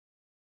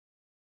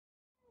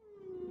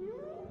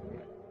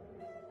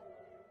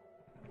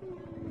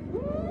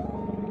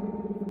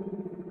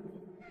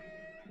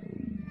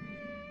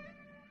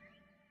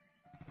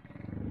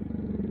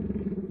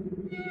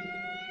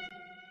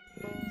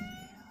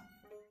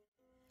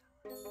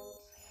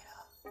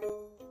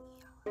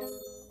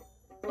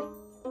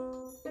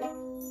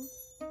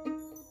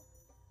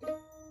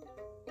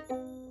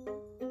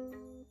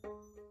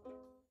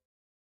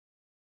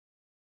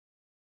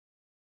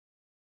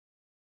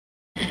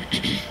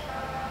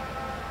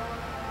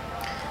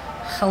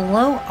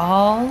Hello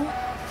all.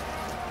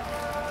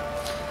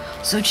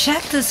 So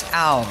check this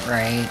out,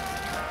 right?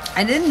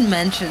 I didn't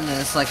mention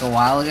this like a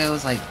while ago. It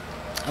was like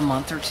a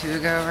month or two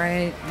ago,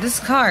 right? This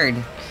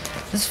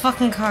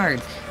fucking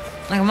card,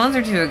 like a month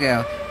or two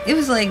ago, it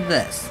was like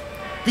this.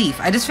 Thief.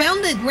 I just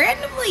found it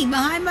randomly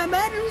behind my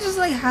bed. It was just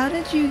like, how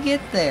did you get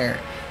there?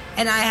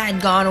 And I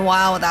had gone a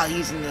while without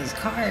using those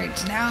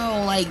cards.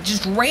 Now, like,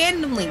 just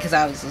randomly, because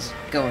I was just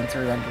going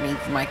through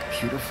underneath my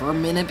computer for a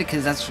minute,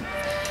 because that's...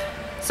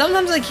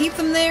 Sometimes I keep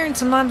them there, and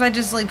sometimes I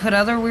just, like, put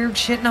other weird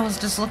shit, and I was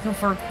just looking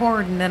for a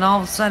cord, and then all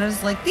of a sudden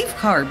it's like, thief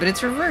card, but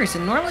it's reversed.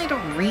 And normally I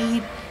don't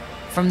read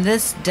from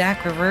this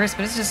deck reverse,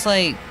 but it's just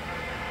like...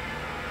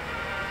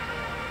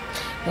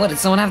 What, did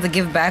someone have to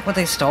give back what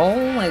they stole?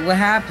 Like, what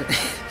happened?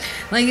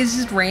 Like, it's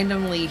just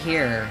randomly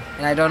here,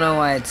 and I don't know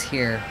why it's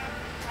here.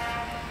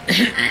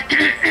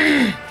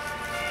 I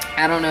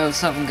don't know if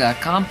something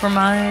got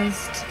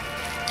compromised.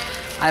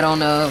 I don't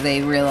know if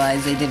they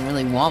realized they didn't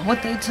really want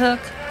what they took.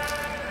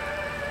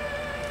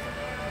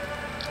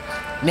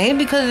 Maybe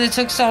because they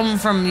took something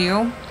from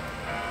you,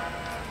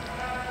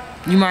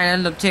 you might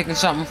end up taking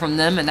something from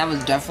them, and that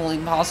was definitely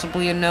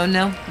possibly a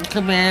no-no. It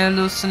could be any of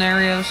those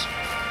scenarios.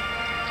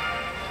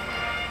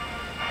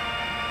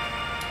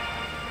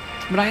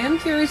 But I am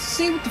curious to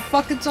see what the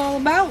fuck it's all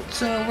about,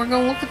 so we're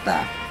gonna look at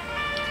that.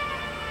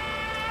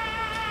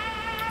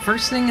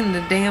 First thing in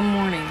the damn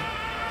morning.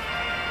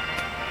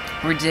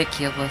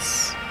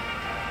 Ridiculous.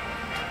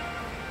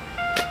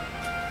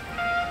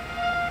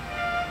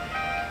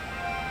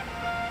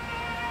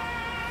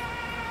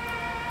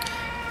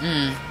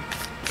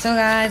 So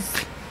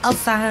guys, all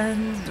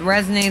signs,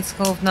 resonates,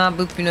 cool, if not,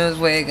 boop, you know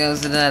way it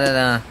goes,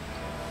 da-da-da-da.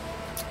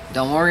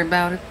 Don't worry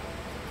about it.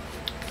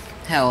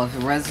 Hell, if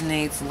it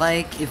resonates,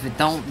 like. If it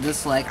don't,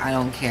 dislike. I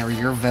don't care.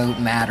 Your vote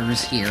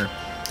matters here.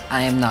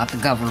 I am not the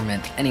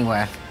government.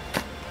 Anyway.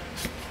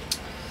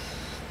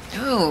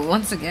 Oh,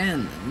 once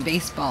again,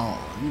 baseball,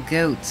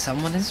 goat,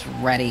 someone is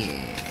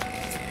ready.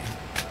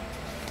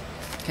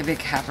 Could be a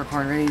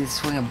Capricorn ready to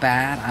swing a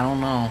bat. I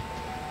don't know.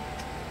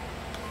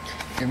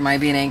 There might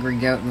be an angry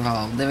goat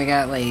involved. Then we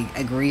got, like,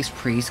 a grease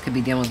priest. Could be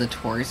dealing with a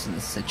Taurus in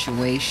the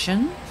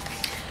situation.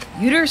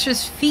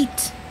 Uterus's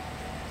feet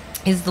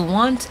is the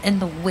want and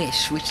the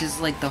wish, which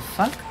is like, the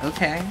fuck?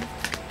 Okay.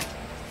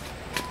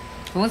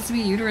 Who wants to be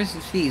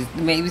Uterus's feet?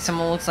 Maybe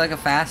someone looks like a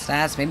fast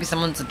ass. Maybe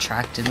someone's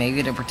attracted.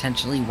 Maybe they're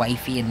potentially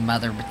wifey and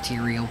mother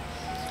material.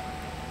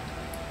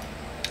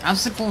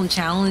 Obstacle and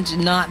challenge,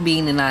 not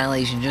being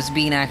annihilation, just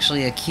being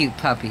actually a cute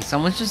puppy.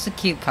 Someone's just a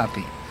cute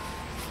puppy.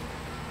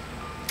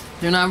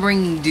 They're not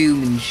bringing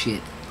doom and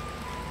shit.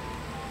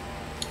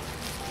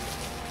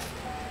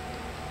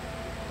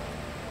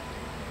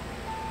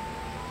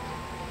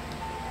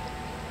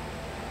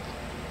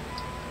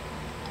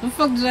 What the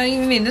fuck does that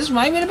even mean? This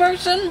might be the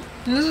person?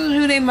 This is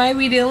who they might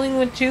be dealing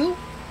with too?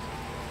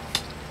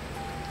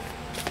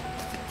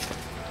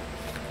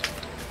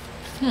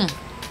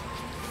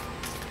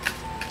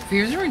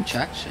 Fears or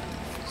rejections?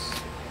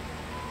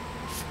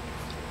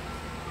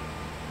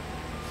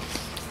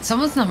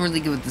 Someone's not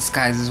really good with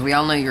disguises. We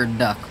all know you're a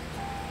duck.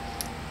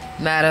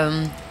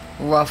 Madam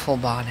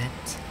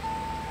Rufflebonnet.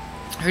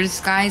 Her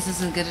disguise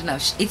isn't good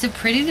enough. It's a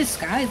pretty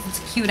disguise. It's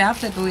a cute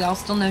outfit, but we all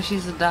still know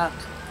she's a duck.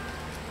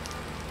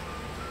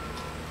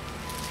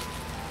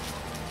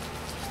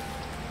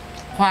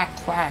 Quack,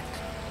 quack,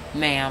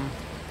 ma'am.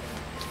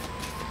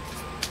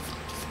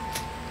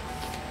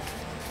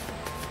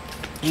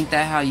 Ain't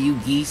that how you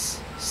geese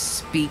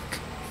speak?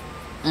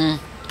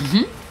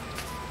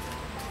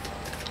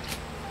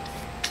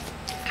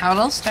 How it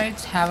all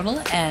starts, how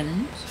it'll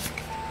end.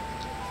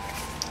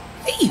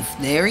 Thief,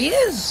 there he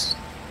is.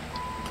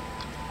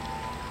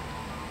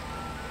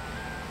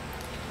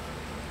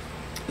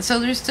 So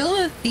there's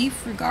still a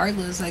thief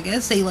regardless. I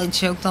guess they like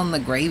choked on the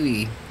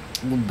gravy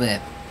a little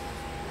bit.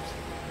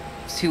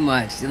 Too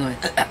much.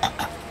 Like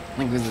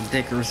it was a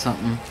dick or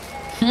something.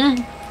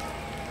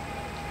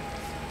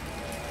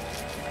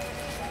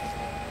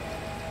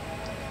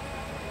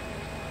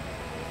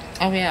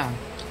 Oh yeah.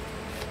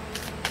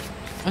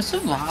 What's the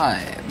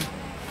vibe?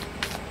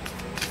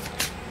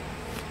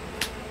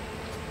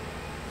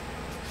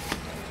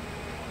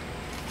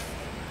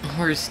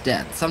 Horse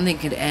death. Something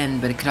could end,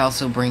 but it could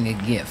also bring a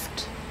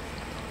gift.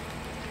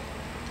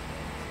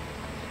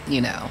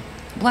 You know.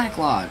 Black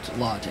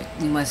logic.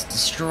 We must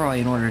destroy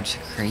in order to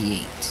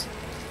create.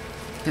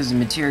 Because the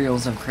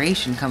materials of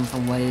creation come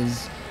from what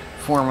is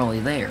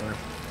formerly there.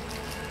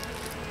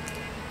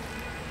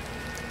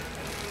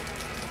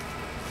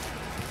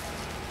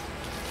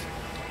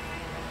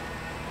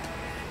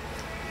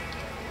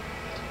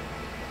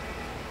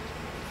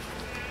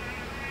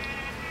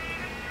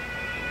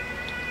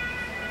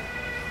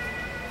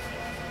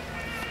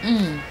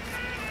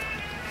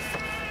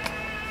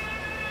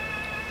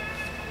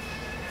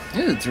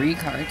 Ooh, 3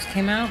 cards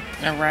came out.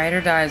 A rider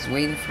dies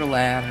waiting for the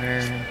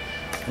ladder.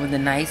 With a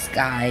nice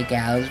guy,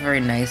 gal. It was very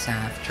nice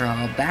after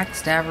all.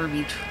 Backstabber,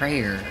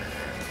 betrayer.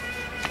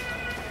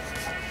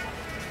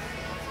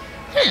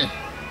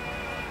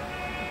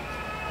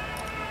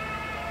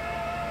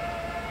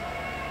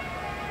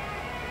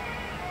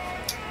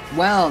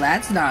 Well,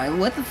 that's not.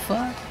 What the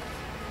fuck?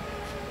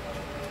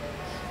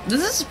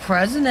 This is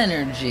present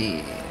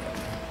energy.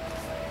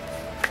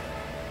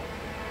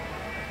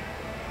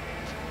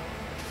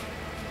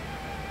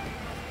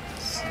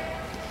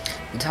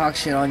 They talk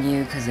shit on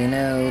you because they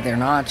know they're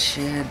not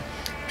shit.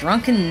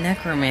 Drunken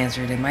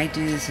necromancer. They might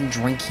do this in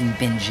drinking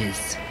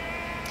binges.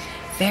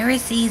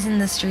 Pharisees in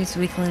the streets,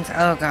 weaklings.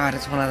 Oh god,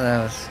 it's one of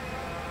those.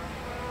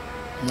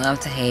 Love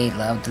to hate,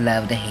 love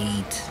to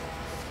hate.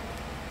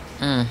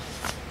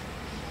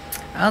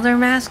 Oh, their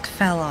mask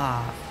fell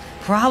off.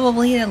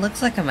 Probably, it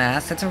looks like a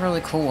mask. It's a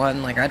really cool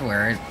one. Like, I'd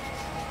wear it.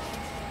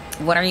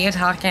 What are you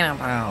talking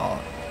about?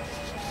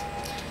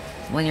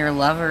 When your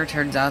lover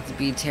turns out to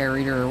be a tarot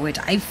reader or a witch.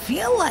 I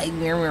feel like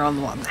Mirror on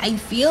the Wall. I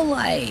feel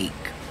like...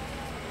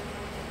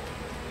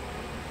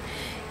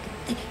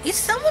 Is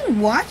someone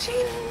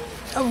watching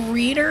a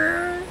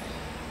reader?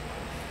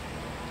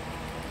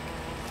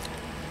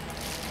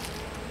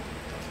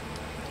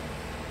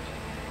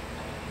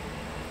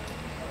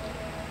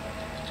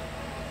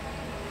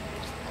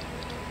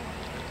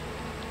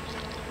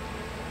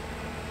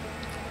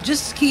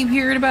 Just keep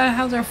hearing about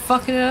how they're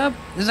fucking it up?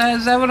 Is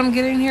that what I'm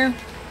getting here?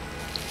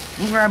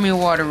 Grab me a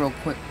water real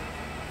quick.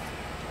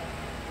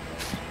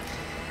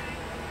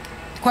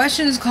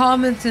 Questions,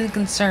 comments, and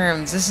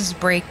concerns. This is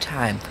break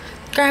time.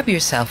 Grab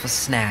yourself a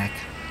snack.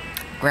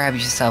 Grab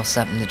yourself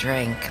something to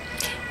drink.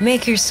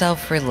 Make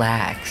yourself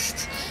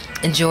relaxed.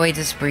 Enjoy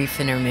this brief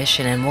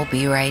intermission and we'll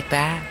be right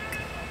back.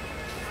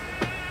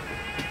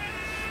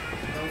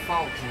 Don't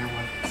fall,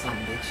 camera, son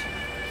of a bitch.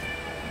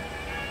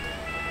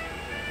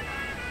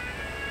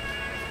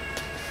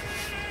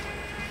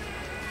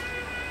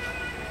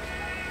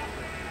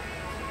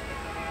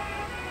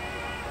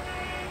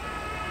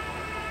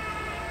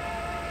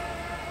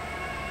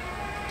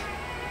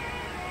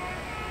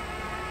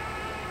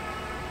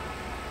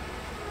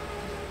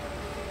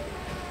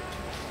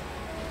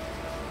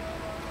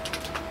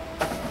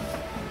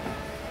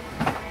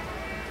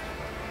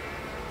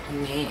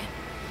 Man.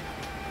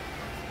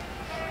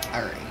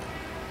 Alright.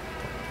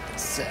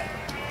 So,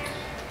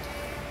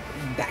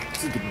 back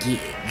to the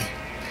gig.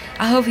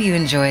 I hope you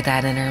enjoyed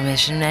that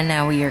intermission, and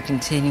now we are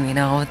continuing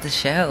on with the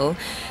show.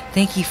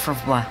 Thank you for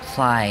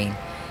flying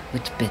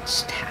with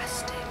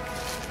bitch-tastic.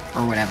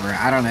 Or whatever.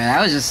 I don't know.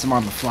 That was just some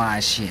on the fly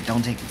shit.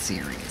 Don't take it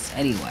serious.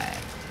 Anyway.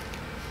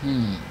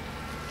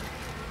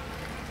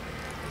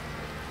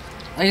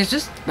 Like, it's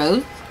just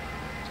both.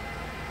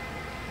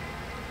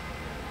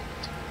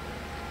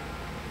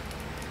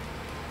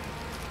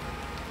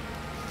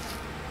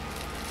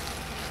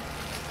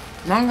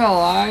 Not gonna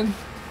lie,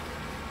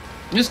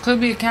 this could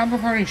be a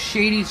Capricorn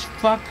shady as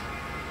fuck.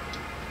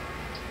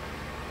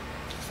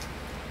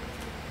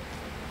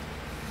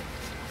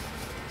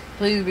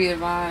 Please be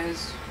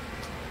advised.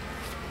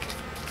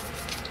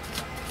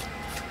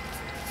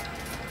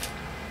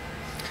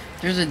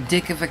 There's a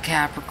dick of a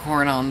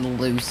Capricorn on the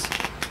loose.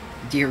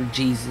 Dear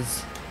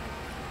Jesus.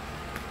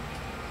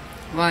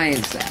 Why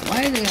is that?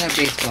 Why is they got a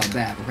baseball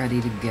bat ready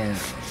to go?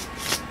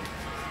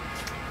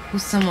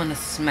 Who's someone to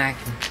smack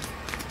him?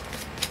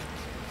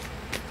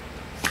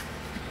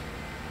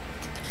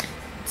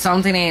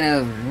 Something ain't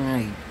over.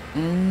 Right.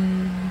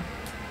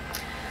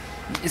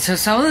 So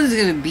someone's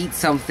gonna beat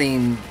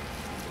something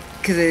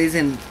because it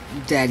isn't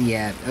dead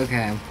yet.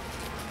 Okay.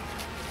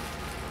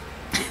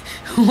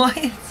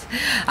 What?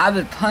 I'm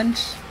gonna punch.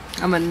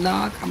 I'm gonna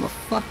knock. I'm gonna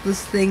fuck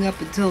this thing up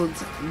until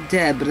it's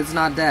dead, but it's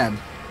not dead.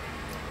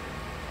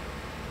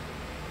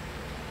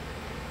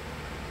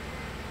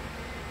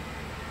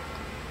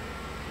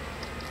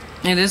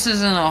 And this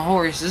isn't a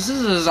horse. This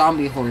is a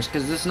zombie horse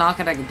because it's not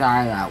gonna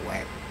die that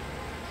way.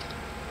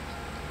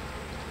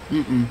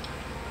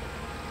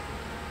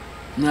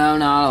 No,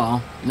 not at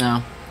all.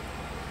 No.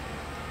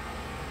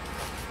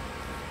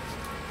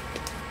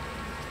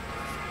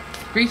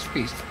 Priest.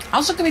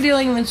 Also gonna be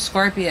dealing with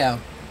Scorpio.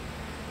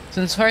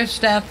 Since horse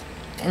death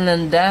and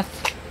then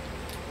death,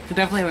 we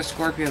definitely have a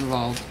Scorpio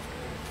involved.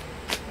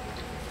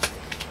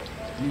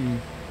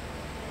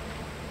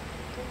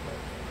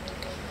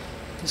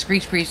 This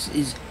priest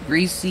is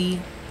greasy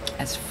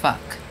as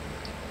fuck.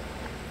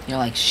 You know,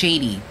 like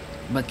shady,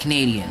 but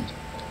Canadian.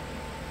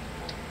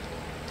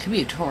 Could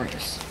be a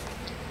Taurus.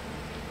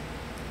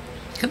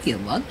 Could be a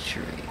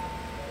luxury.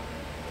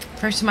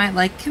 Person might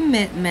like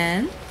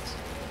commitment.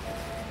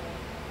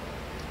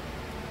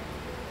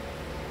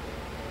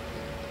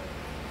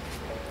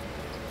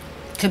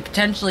 Could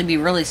potentially be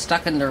really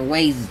stuck in their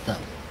ways, though.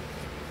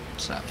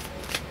 So.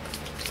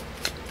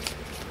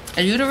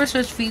 A universe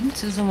which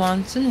feeds his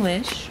wants and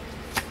wish.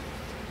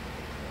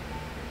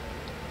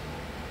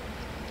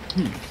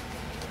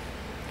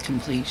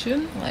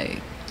 Completion?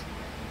 Like...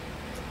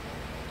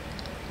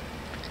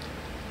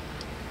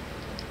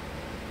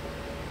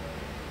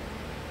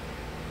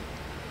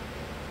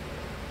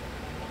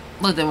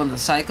 Look, they want the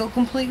cycle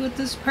complete with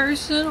this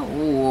person,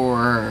 or...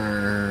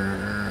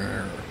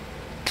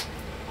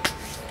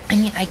 I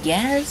mean, I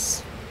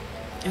guess...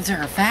 If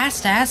they're a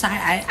fast ass,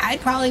 I'd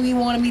probably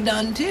want to be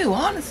done too,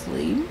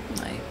 honestly.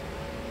 Like...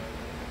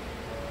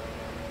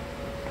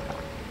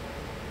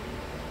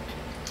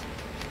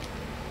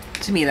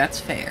 To me, that's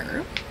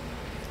fair.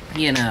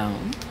 You know.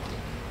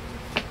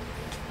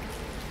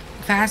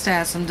 Fast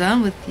ass, I'm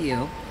done with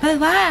you.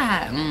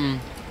 Bye-bye.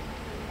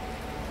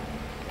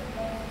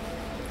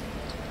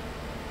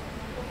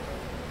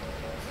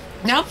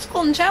 The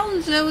obstacle and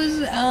challenge, though, is,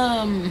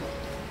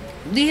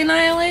 the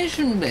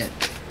annihilation bit.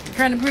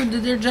 Trying to prove that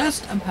they're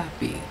just a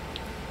puppy.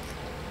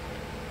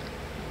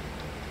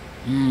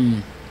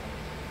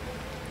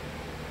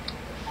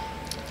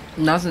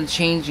 Nothing's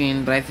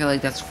changing, but I feel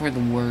like that's for the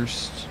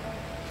worst.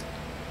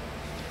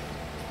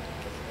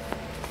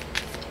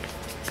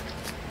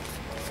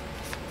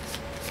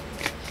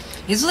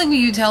 It's like when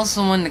you tell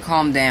someone to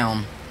calm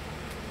down,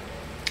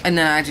 and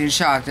then act in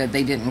shock that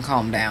they didn't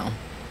calm down.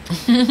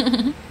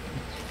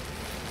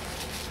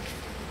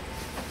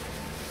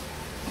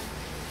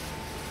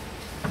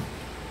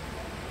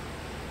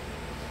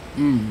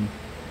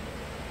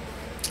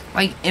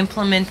 Like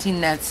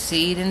implementing that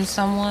seed in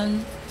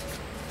someone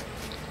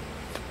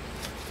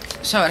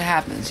so it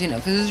happens, you know,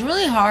 because it's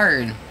really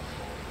hard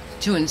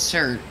to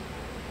insert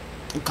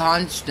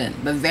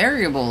constant, but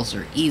variables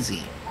are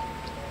easy.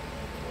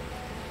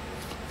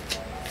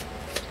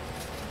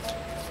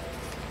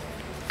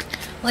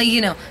 Like,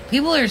 you know,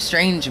 people are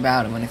strange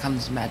about it when it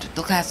comes to magic.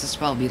 They'll cast a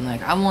spell being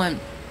like, I want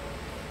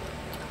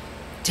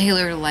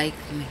Taylor to like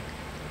me.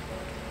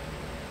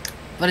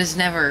 But it's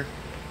never,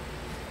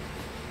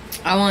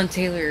 I want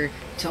Taylor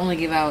to only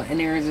give out an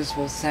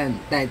irresistible scent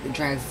that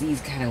attracts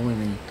these kind of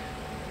women.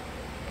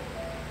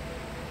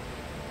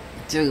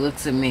 So he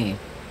looks at me.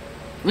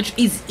 Which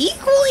is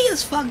equally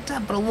as fucked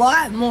up, but a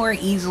lot more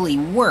easily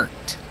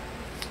worked.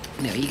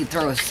 You know, you could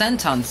throw a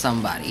scent on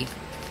somebody,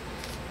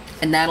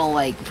 and that'll,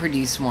 like,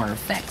 produce more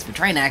effects. But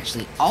trying to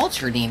actually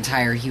alter the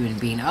entire human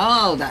being,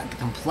 the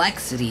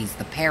complexities,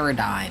 the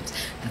paradigms,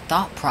 the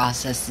thought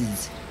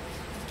processes,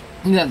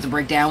 you have to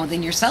break down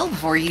within yourself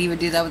before you even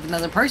do that with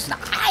another person.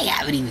 I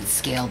haven't even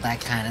scaled that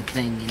kind of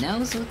thing, you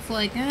know? So it's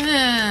like,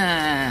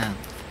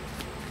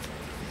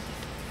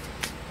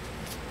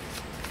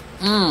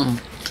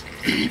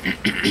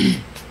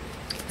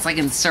 It's like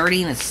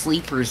inserting a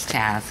sleeper's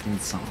task in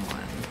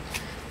someone.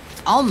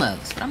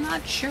 Almost, but I'm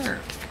not sure.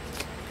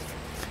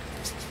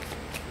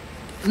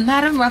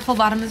 Madam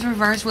Rufflebottom is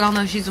reversed. We all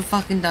know she's a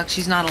fucking duck.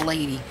 She's not a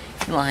lady.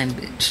 You lying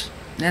bitch.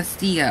 That's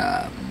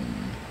the,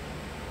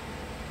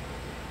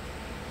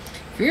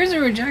 fears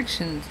and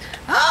rejections.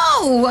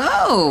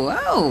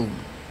 Oh!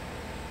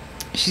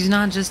 She's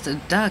not just a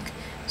duck.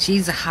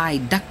 She's a high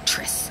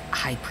ductress. A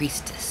high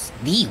priestess.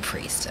 The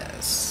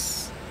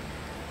priestess.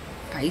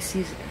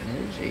 Pisces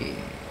energy.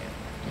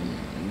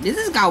 This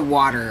has got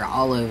water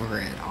all over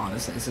it,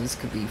 honestly. So this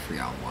could be for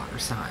y'all water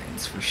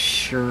signs for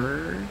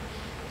sure.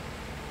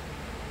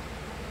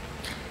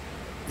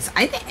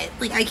 I think,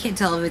 like, I can't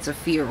tell if it's a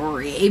fear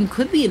or it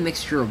could be a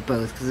mixture of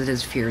both because it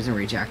is fears and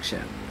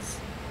rejections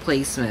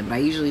placement. But I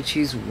usually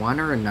choose one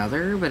or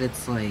another. But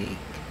it's like,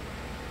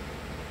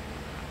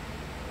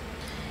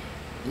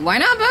 why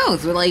not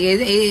both? But like,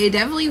 it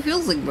definitely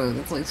feels like both.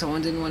 It's like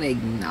someone didn't want to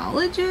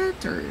acknowledge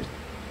it or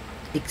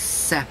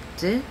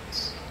accept it,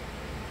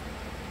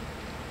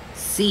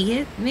 see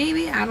it,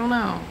 maybe? I don't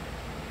know.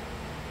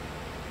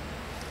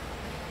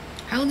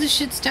 How this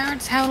shit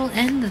starts, how it'll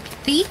end. The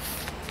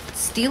thief,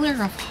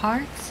 stealer of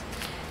hearts.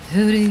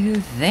 Who do you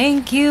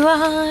think you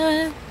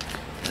are?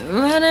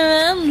 Run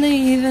around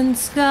leaving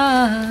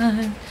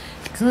scars,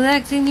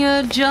 collecting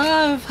your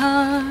jar of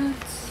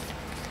hearts.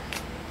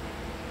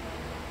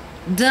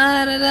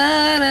 Da da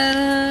da da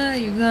da,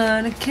 you're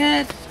gonna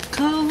catch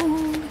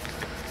cold.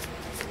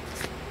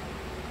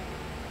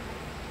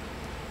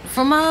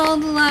 From all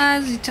the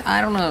lies you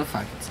I don't know the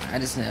fucking song. I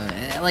just know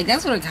it. Like,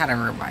 that's what it kind of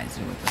reminds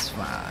me with this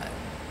vibe.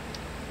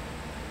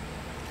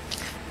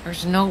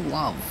 There's no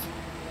love.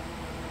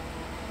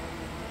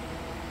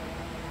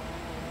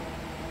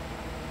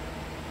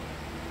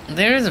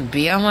 There's a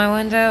bee on my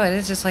window, and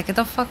it's just like, get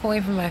the fuck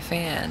away from my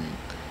fan.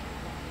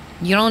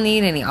 You don't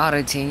need any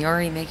auto-tune. You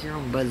already make your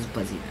own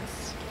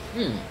buzziness.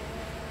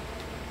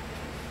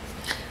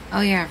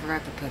 Oh yeah, I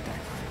forgot to put that card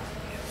on.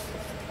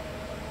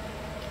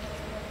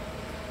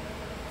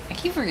 I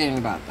keep forgetting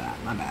about that.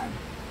 My bad.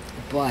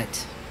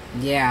 But,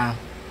 yeah.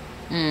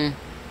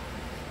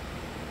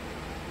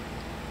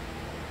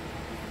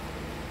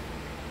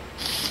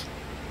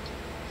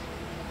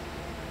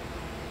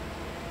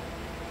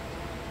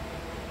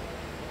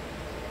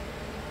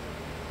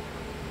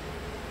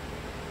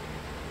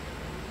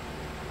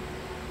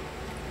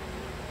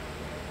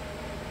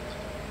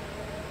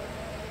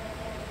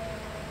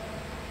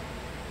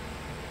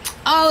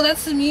 Oh,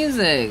 that's the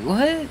music.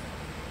 What?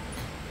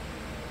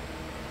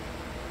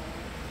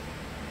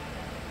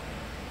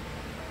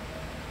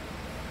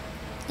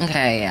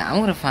 Okay, yeah, I'm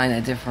gonna find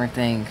a different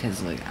thing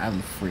because, like,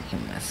 I'm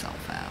freaking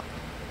myself out.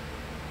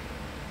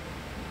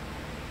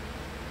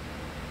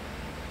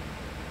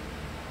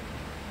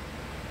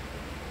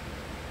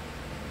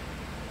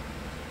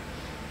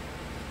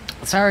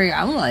 Sorry,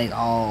 I'm, like,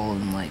 all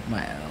in, like,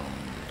 my own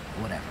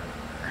whatever.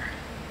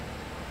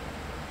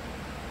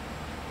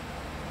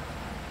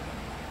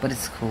 But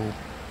it's cool.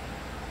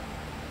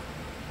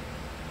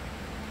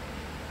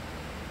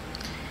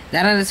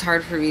 That is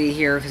hard for me to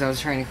hear because I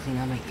was trying to clean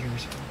out my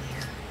ears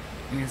earlier.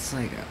 And it's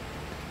like,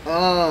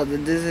 oh, the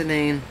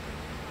Disney.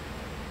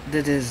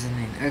 The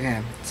Disney.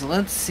 Okay, so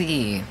let's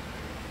see.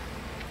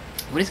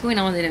 What is going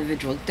on with the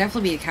individual?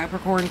 Definitely be a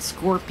Capricorn,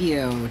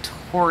 Scorpio,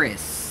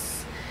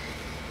 Taurus,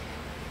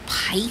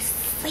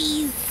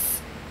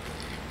 Pisces.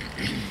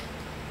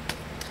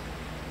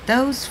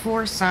 Those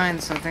 4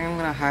 signs, so I think I'm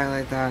going to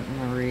highlight that in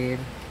the read.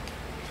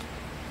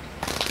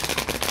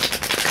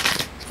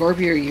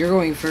 Scorpio, you're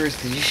going first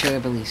because you showed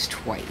up at least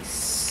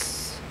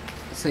twice.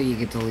 So you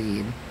get to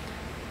lead.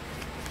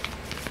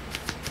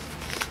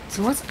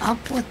 So what's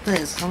up with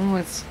this? Someone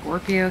with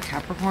Scorpio,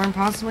 Capricorn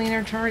possibly in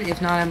their chart,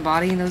 if not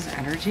embodying those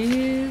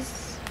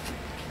energies?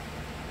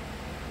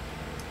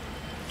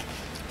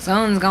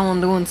 Someone's going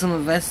doing some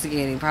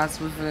investigating,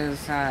 possibly for their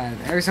side.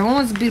 Or someone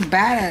wants to be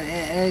bad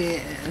at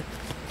it.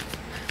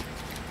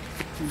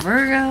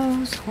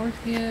 Virgo,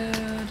 Scorpio,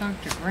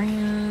 Dr.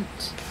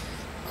 Grant.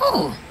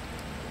 Oh!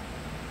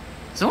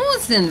 Someone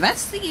wants to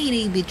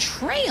investigate a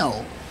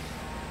betrayal.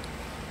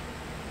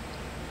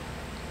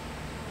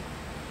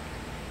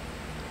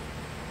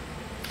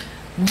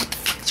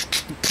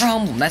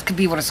 Problem. That could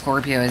be what a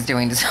Scorpio is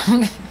doing to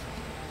someone.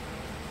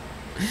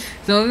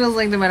 Someone feels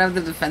like they might have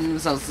to defend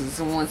themselves, so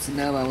someone wants to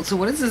know about. So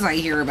what is this I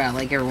hear about,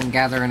 like everyone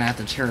gathering at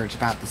the church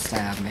about the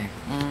stabbing?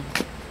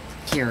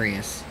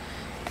 Curious.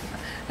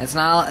 That's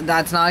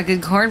not a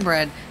good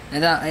cornbread,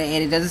 and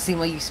it doesn't seem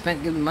like you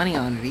spent good money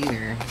on it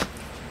either.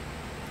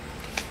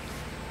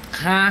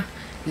 Huh?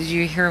 Did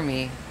you hear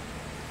me?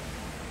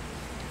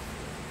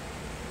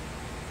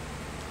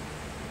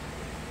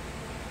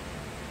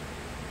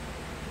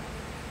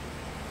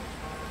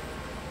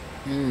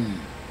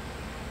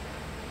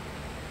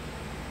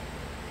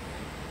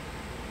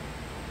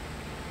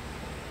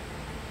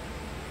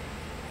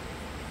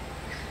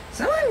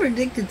 Someone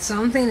predicted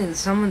something in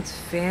someone's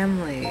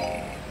family.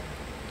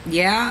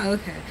 Yeah,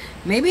 okay.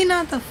 Maybe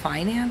not the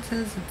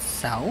finances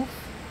itself.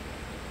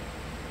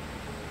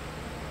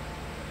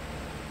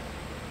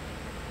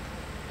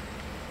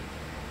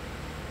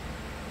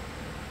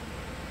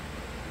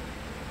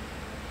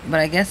 But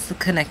I guess the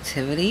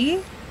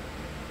connectivity?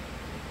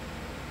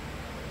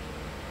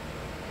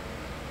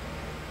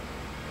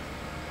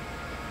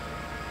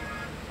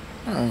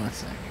 Oh,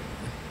 that's not good.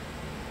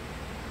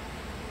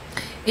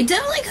 It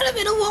definitely could have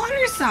been a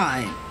water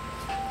sign.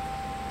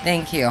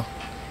 Thank you.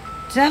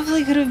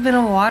 Definitely could have been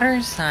a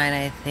water sign,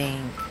 I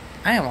think.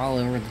 I am all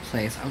over the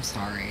place. I'm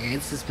sorry.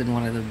 It's just been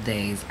one of the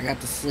days. I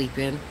got to sleep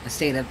in. I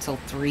stayed up till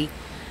 3.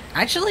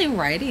 Actually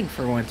writing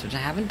for once, which I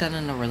haven't done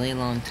in a really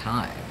long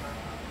time.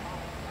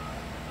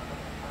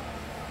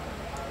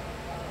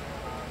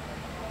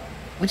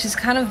 Which is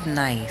kind of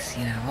nice,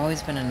 you know. I've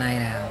always been a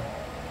night owl.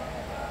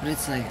 But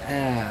it's like,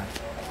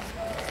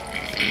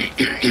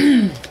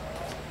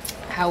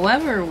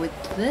 However, with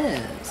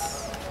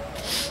this,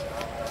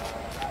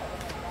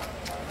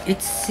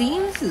 it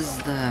seems as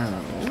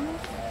though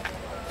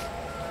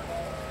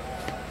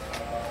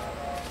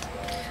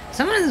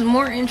someone is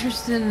more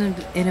interested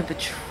in a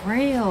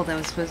betrayal that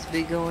was supposed to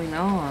be going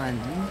on.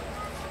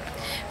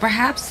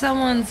 Perhaps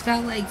someone's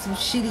got like some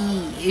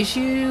shitty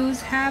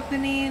issues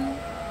happening.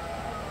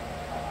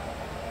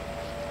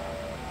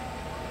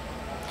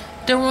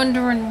 They're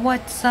wondering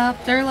what's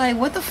up. They're like,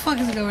 what the fuck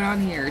is going on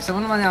here?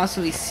 Someone might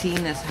also be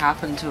seeing this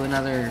happen to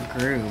another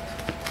group.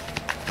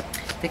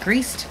 The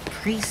Greased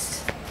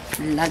Priest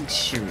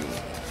Luxury.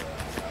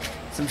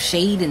 Some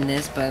shade in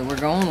this, but we're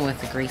going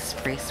with the Greased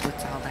Priest.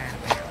 What's all that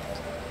about?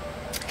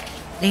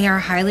 They are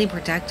highly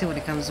protected when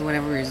it comes to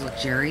whatever is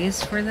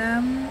luxurious for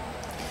them.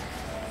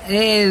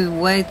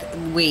 What?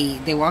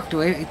 Wait, they walked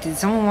away? Did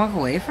someone walk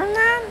away from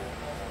that?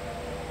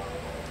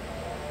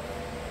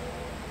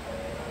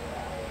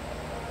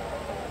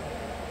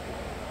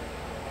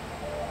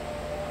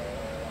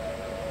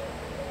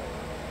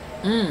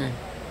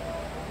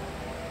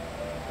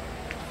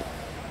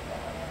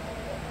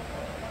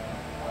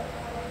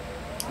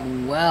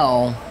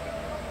 Well,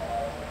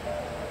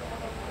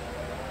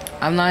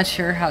 I'm not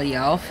sure how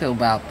y'all feel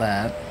about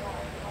that.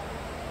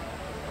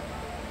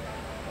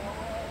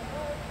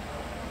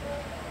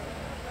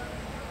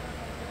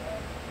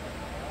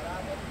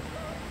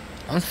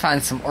 I'm gonna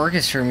find some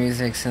orchestra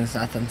music since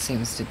nothing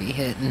seems to be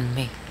hitting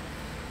me.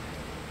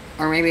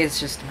 Or maybe it's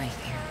just my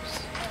ears.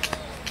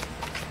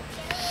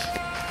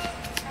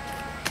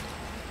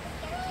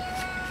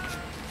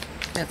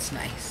 That's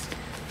nice.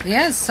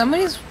 Yeah,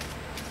 somebody's...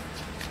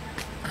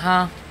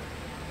 Huh?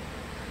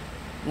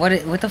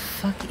 What the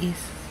fuck is...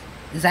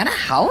 Is that a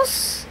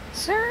house,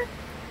 sir?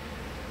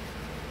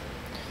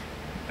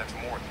 That's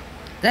more than...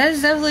 That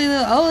is definitely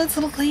the... Oh, it's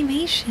a little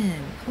claymation.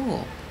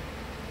 Cool.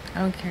 I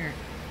don't care.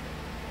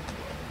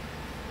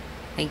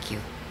 Thank you.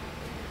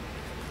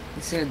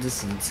 Let's see what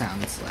this one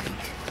sounds like.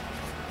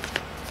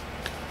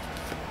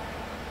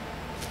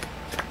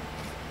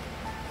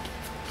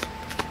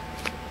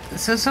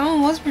 So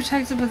someone was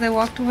protected, but they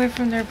walked away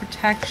from their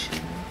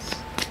protections.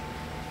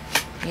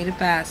 Made of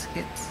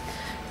baskets.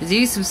 They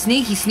do some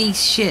sneaky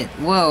shit.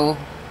 Whoa.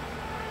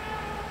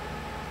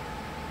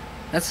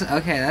 That's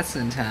okay, that's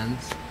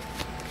intense.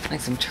 Like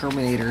some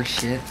Terminator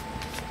shit.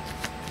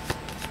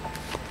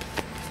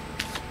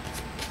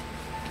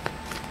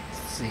 Let's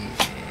see.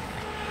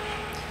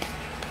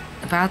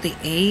 About the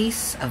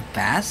ace of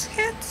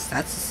baskets?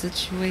 That's the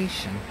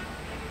situation.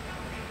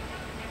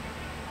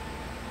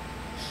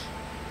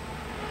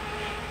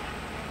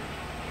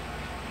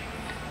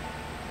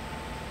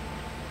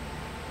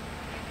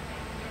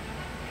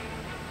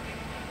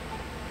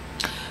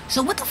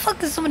 So what the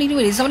fuck is somebody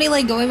doing? Is somebody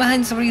like going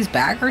behind somebody's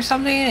back or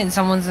something and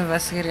someone's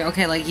investigating?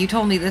 Okay, like you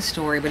told me this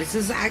story, but is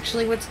this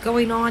actually what's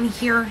going on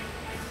here?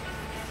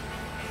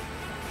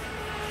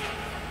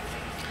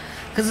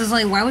 Because it's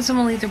like, why would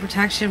someone leave their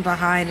protection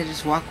behind and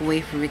just walk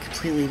away from it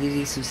completely to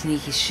do some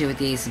sneaky shit with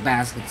the ace of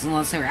baskets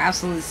unless they were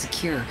absolutely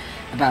secure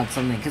about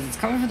something? Because it's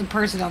coming from the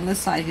person on this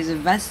side who's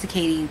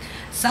investigating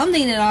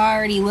something that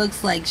already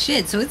looks like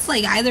shit. So it's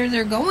like either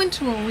they're going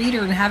to a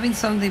reader and having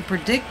something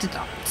predicted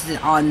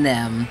on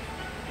them,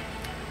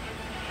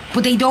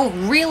 but they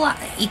don't realize,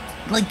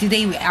 like,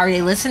 are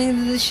they listening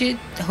to this shit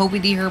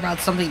hoping to hear about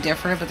something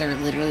different, but they're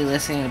literally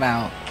listening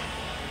about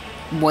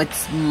what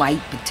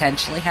might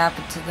potentially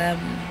happen to them?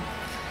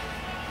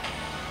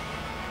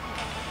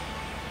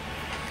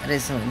 That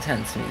is some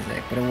intense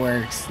music, but it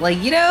works.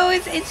 Like, you know,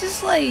 it's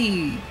just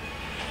like,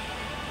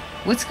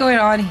 what's going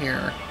on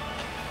here?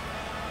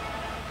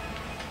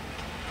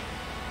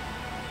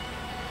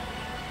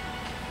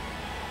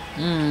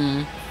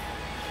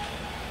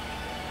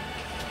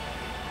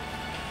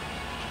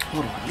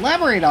 Hold on.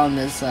 Elaborate on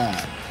this,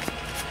 like,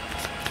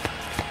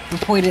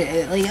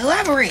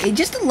 elaborate.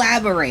 Just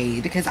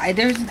elaborate, because I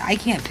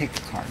can't pick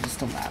the card.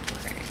 Just elaborate.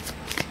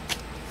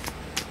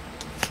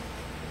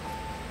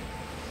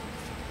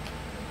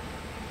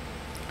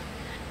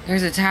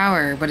 There's a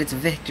tower, but it's a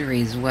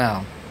victory as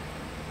well.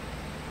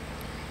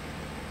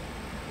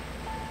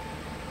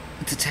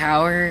 It's a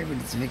tower, but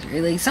it's a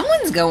victory. Like,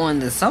 someone's going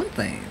to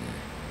something.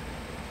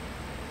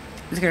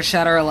 It's gonna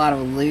shatter a lot of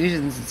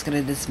illusions. It's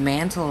gonna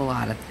dismantle a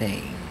lot of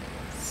things.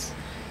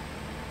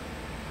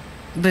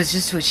 But it's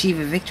just to achieve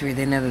a victory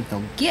they know that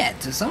they'll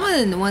get. So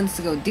someone wants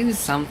to go do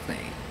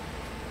something.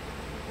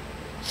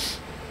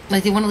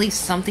 Like, they want to leave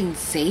something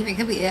safe. It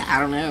could be, I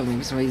don't know,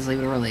 maybe somebody's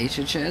leaving a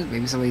relationship.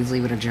 Maybe somebody's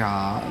leaving a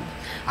job.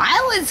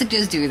 I wouldn't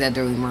suggest doing that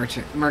during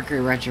Mercury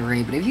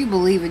retrograde, but if you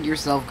believe in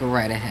yourself, go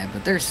right ahead.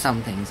 But there's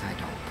some things I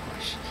don't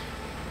push.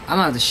 I'm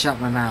gonna have to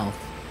shut my mouth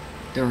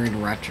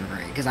during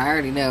retrograde, because I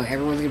already know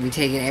everyone's gonna be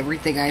taking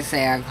everything I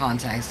say out of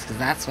context, because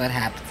that's what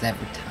happens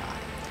every time.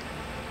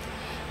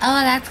 Oh,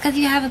 that's because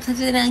you have a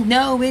position. Like,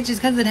 no, bitch, it's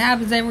because it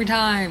happens every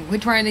time.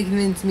 Quit trying to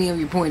convince me of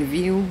your point of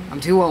view.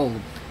 I'm too old.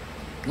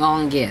 Go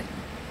on, get.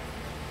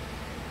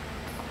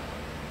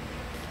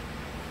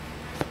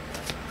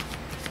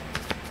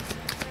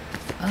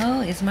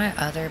 Oh, it's my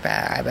other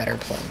bag. I better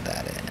plug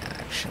that in,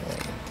 actually.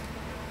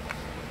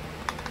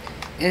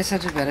 It is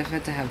such a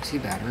benefit to have 2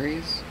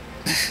 batteries.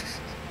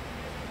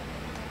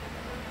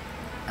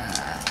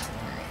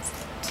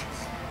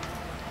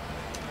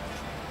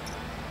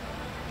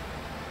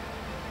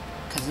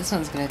 Because this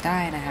one's going to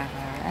die in a half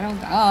hour.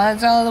 Oh,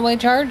 that's all the way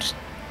charged?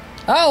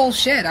 Oh,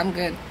 shit, I'm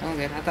good. I'm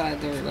good. I thought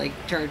I'd, like,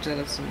 charge that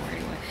up some more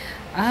anyway.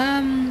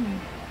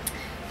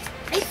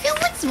 I feel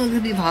like someone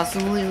could be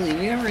possibly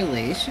leaving a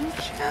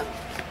relationship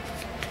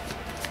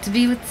to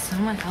be with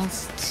someone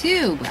else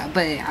too, but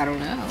I don't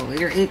know.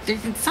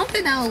 It's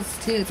something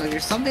else too. It's like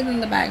there's something in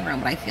the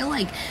background, but I feel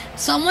like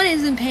someone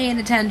isn't paying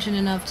attention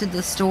enough to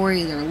the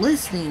story they're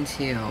listening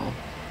to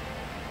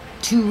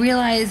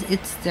realize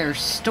it's their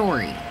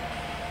story.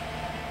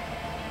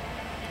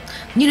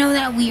 You know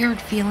that weird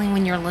feeling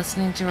when you're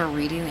listening to a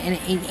reading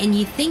and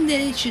you think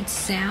that it should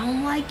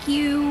sound like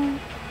you,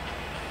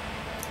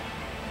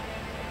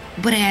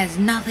 but it has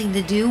nothing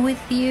to do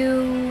with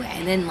you,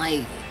 and then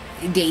like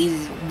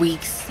days,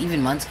 weeks,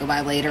 even months go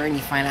by later and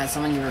you find out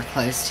someone you were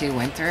close to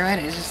went through it.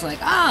 It's just like,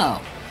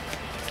 oh,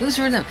 it was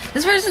for them.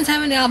 This person's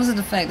having the opposite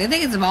effect. They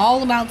think it's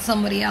all about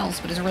somebody else,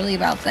 but it's really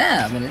about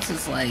them. And it's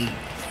just like,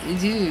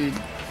 dude,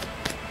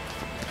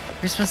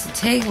 you're supposed to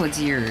take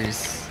what's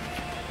yours.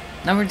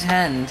 Number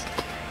 10.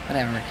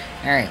 Whatever.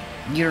 Alright.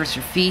 Uterus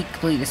or feet,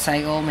 complete a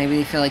cycle. Maybe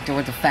they feel like they're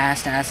with a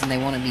fast ass and they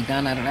want to be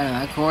done. I don't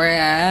know. Corey,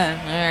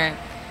 alright.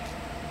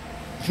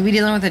 Could be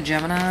dealing with a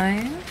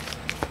Gemini.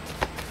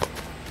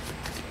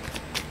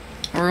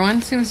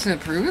 Everyone seems to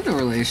approve of the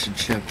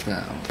relationship,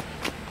 though.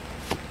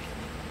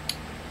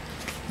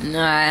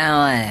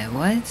 No,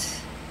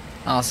 what?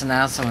 Oh, so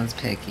now someone's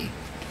picky.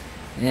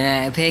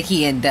 Yeah,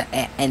 picky and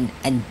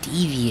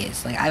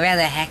devious. Like, I'd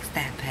rather hex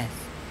that pet.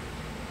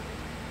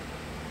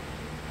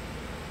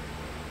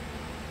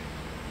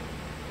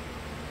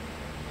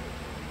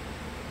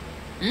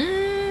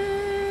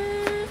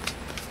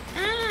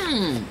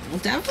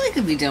 Definitely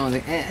could be done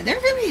with it. There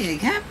could be a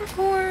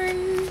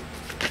Capricorn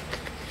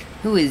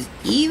who is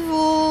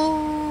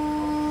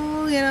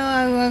evil. You know,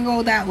 I'm gonna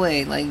go that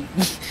way. Like,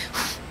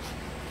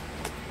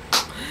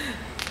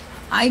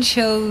 I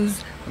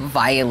chose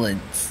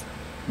violence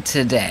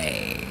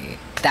today.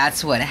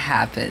 That's what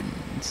happened.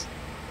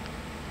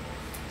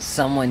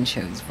 Someone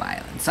chose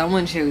violence.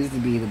 Someone chose to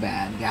be the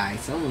bad guy.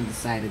 Someone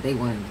decided they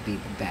wanted to be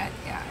the bad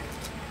guy.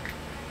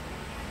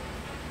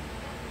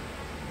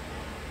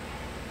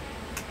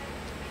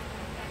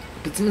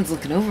 But someone's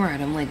looking over at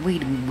him like,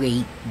 wait a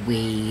minute.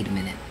 Wait a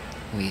minute.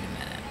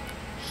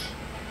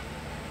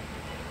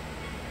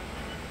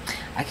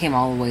 I came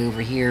all the way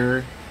over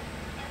here.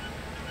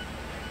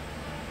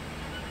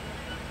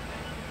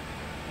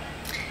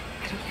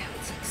 I don't know,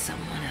 it's like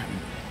someone,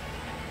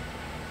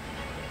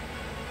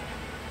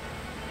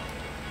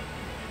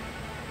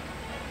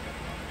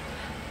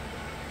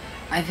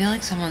 I feel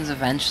like someone's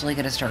eventually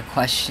gonna start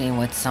questioning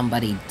what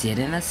somebody did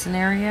in a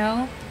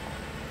scenario.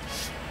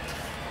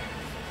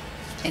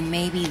 And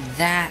maybe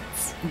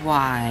that's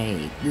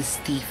why this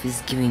thief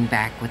is giving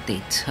back what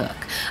they took.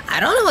 I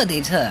don't know what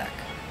they took.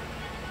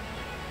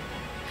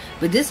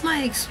 But this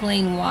might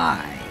explain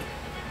why.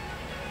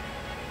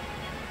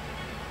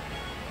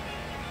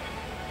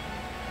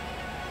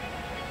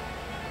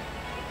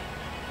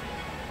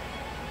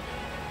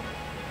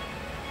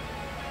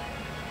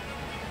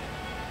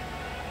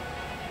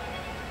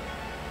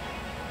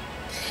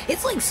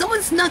 It's like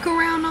someone snuck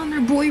around on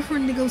their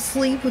boyfriend to go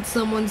sleep with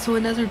someone so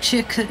another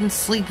chick couldn't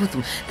sleep with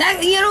them.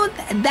 That, you know,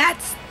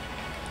 that's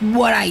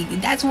what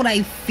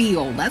I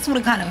feel. That's what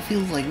it kind of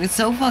feels like. It's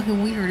so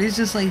fucking weird. It's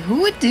just like,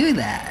 who would do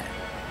that?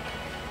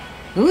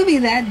 Who would be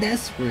that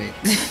desperate?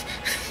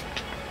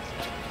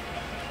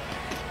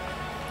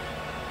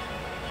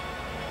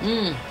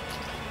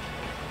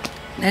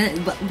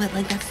 But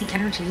like, that's the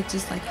energy. It's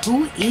just like,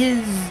 who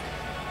is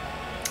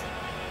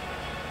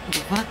the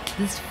fuck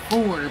this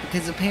for?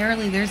 Because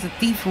apparently there's a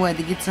thief who had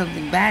to get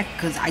something back.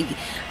 Because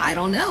I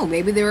don't know.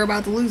 Maybe they were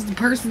about to lose the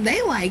person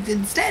they liked.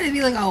 Instead, it'd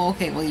be like, oh,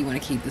 okay, well, you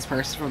want to keep this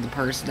person from the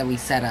person that we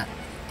set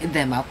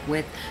them up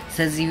with,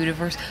 says the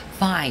universe.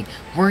 Fine,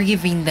 we're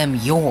giving them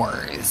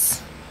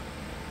yours.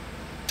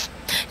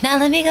 Now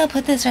let me go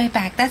put this right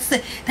back. That's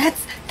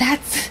that's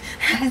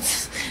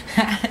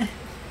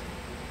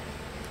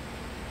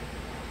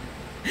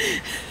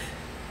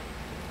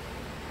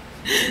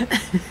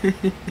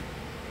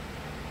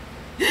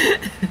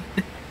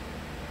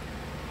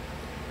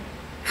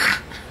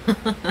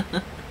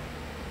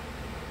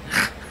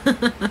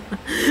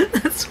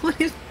what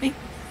it means.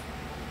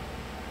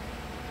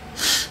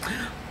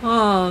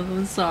 Oh,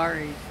 I'm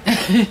sorry.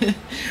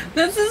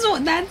 That's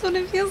what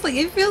it feels like.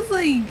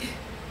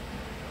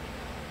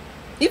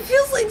 It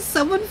feels like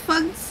someone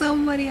fucked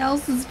somebody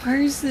else's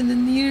person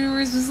and the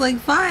universe was like,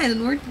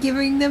 fine, we're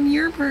giving them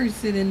your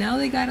person, and now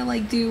they gotta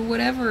like do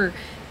whatever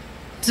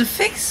to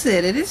fix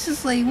it. And it's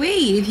just like,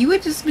 wait, if you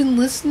had just been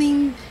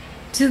listening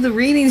to the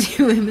readings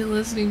you had been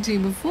listening to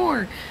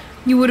before,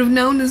 you would have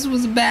known this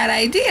was a bad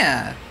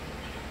idea.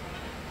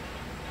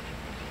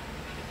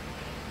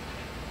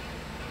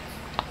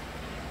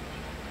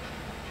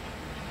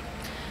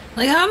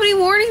 Like, how many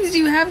warnings do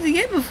you have to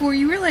get before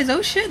you realize,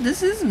 oh shit,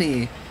 this is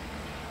me?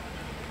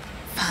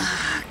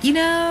 Fuck, you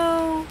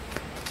know?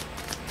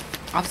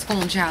 Obstacle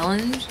and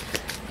challenge.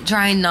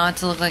 Trying not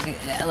to look like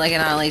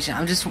Annihilation.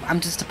 I'm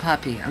just a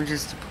puppy. I'm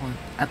just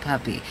a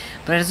puppy.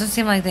 But it doesn't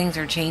seem like things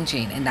are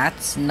changing, and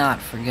that's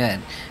not for good,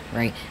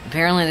 right?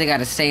 Apparently they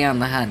gotta stay on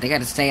the hunt. They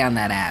gotta stay on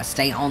that ass.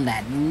 Stay on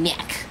that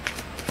neck.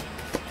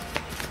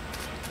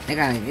 They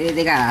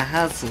gotta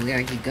hustle. They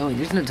gotta keep going.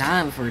 There's no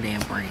time for a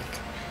damn break.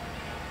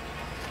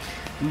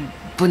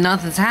 But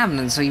nothing's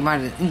happening, so you might,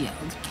 you know,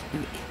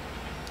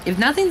 if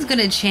nothing's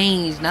gonna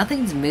change,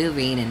 nothing's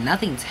moving, and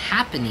nothing's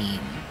happening.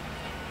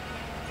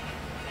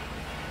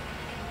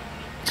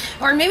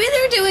 Or maybe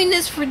they're doing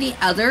this for the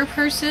other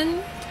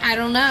person? I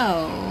don't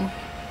know.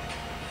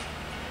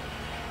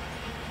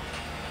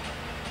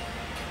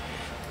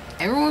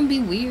 Everyone be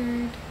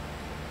weird.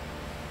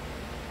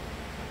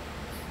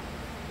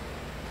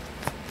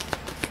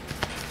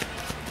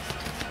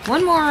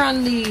 One more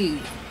on the...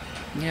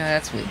 Yeah,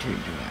 that's way too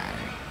dramatic.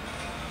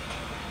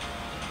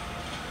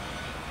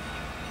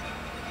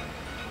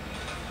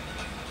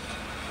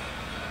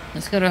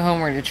 Let's go to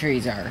home where the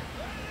trees are.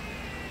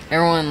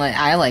 Everyone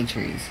I like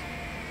trees.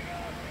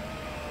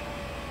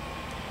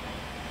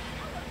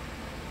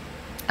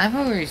 I've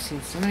already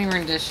seen so many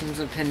renditions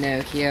of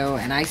Pinocchio,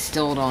 and I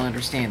still don't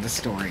understand the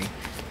story.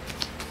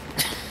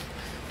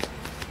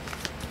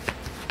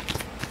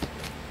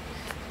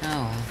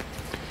 Oh.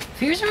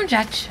 Fears and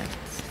rejections.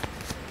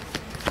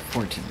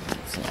 14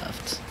 minutes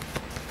left.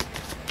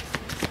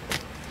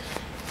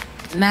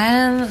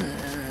 Madam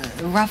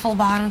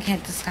Rufflebottom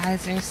can't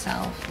disguise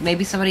herself.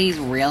 Maybe somebody's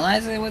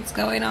realizing what's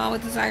going on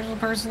with this actual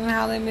person and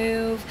how they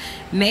move.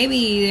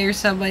 Maybe there's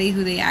somebody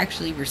who they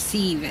actually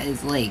perceive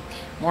as, like,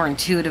 more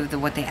intuitive than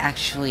what they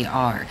actually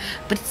are.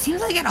 But it seems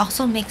like it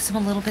also makes them a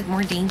little bit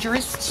more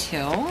dangerous,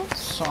 too.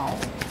 So,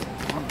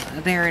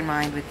 bear in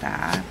mind with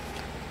that.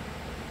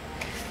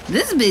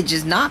 This bitch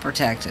is not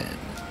protected.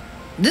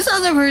 This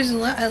other person,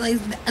 like,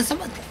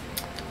 someone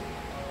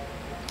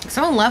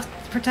left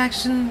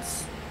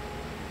protections.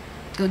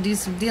 Go do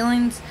some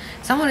dealings.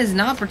 Someone is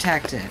not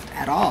protected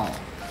at all.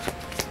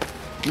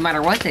 No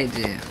matter what they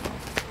do.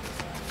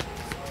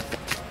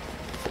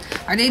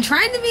 Are they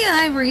trying to be a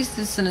high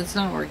priestess and it's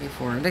not working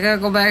for her? They gotta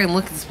go back and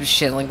look at this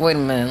shit. Like, wait a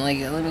minute. Like,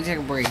 let me take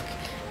a break.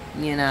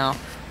 You know?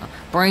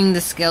 Bring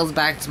the scales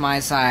back to my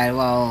side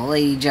while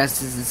Lady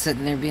Justice is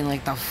sitting there being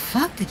like, the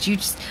fuck did you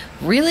just...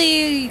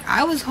 Really?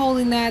 I was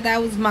holding that.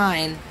 That was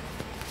mine.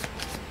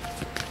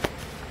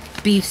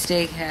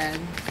 Beefsteak head.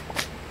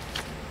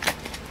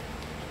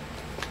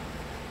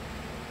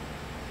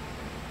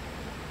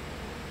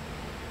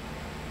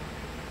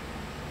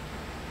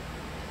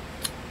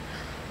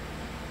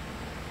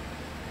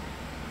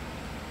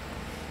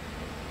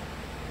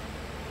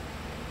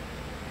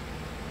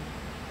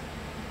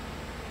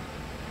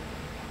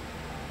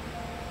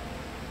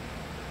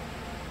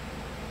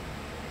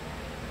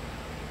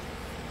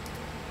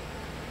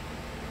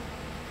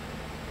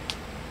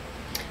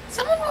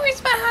 Someone worries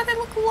about how they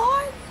look a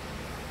lot.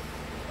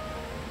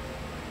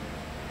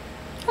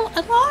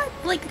 A lot?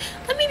 Like,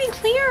 let me be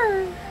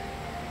clear.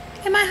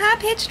 In my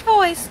high-pitched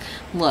voice.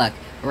 Look,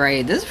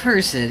 right, this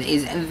person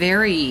is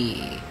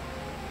very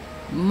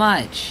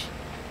much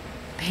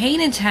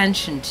paying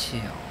attention to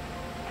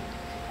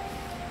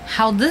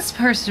how this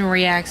person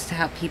reacts to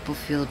how people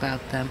feel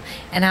about them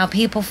and how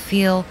people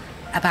feel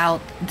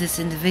about this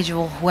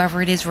individual,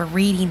 whoever it is we're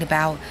reading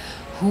about,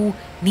 who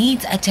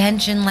needs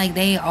attention like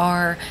they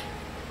are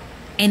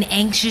an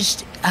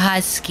anxious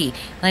husky.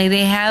 Like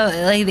they have,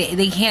 like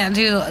they can't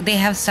do, they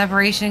have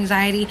separation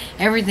anxiety.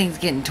 Everything's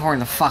getting torn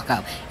the fuck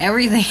up.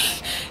 Everything,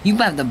 you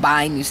have to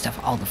buy new stuff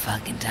all the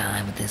fucking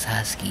time with this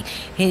husky.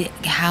 It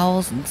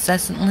howls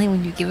incessantly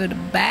when you give it a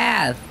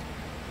bath.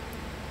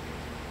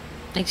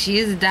 Like she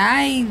is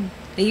dying.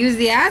 They use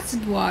the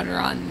acid water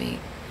on me.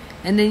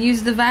 And then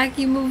use the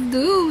vacuum of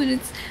doom,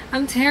 and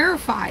I'm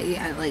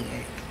terrified. Like,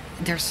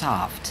 they're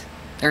soft.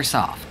 They're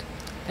soft.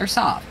 They're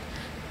soft.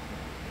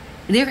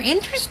 They're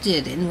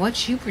interested in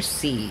what you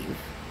perceive.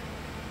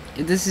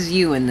 If this is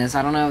you in this,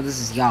 I don't know if this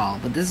is y'all,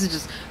 but this is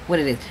just what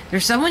it is.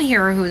 There's someone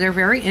here who they're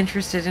very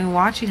interested in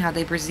watching how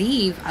they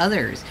perceive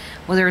others.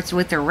 Whether it's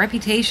with their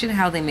reputation,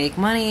 how they make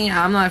money,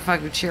 I'm not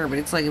fucking sure, but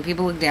it's like if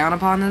people look down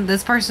upon them,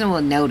 this person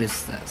will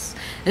notice this.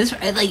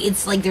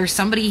 It's like there's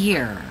somebody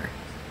here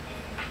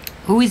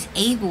who is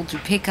able to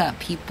pick up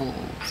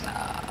people's,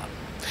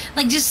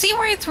 like just see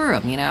right through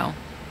them, you know?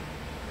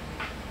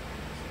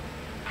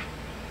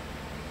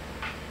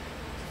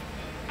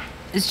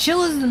 As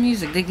chill as the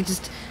music, they can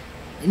just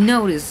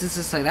notice. It's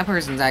just like, that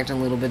person's acting a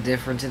little bit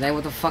different today.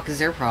 What the fuck is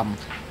their problem,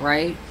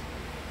 right?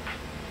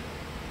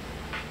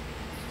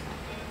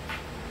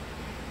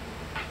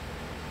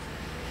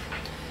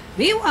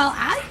 Meanwhile,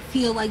 I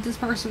feel like this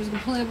person was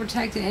completely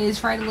protected and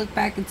is trying to look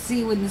back and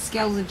see when the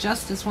scales of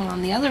justice went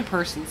on the other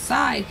person's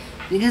side,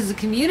 because the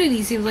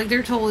community seems like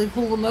they're totally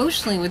cool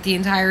emotionally with the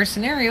entire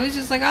scenario. It's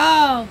just like,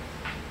 oh,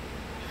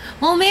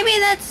 well, maybe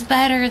that's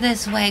better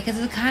this way, because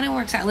it kind of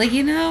works out. Like,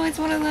 you know, it's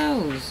one of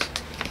those.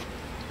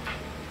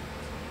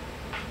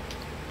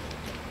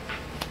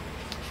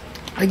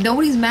 Like,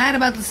 nobody's mad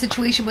about the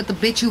situation but the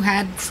bitch who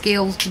had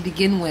scales to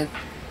begin with.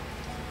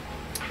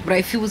 But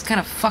I feel was kind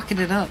of fucking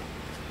it up.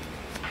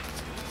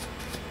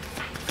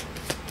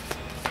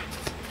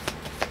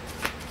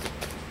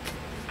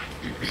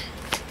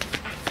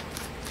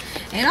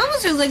 It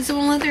almost feels like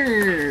someone let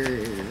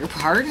their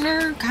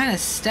partner kind of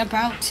step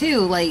out too,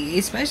 like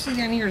especially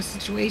down here in a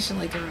situation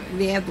like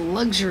they have the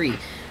luxury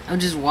of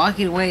just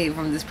walking away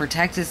from this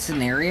protected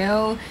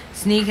scenario,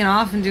 sneaking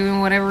off and doing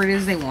whatever it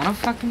is they want to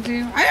fucking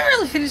do. I didn't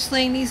really finish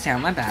laying these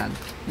down. My bad.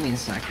 Give me a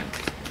second.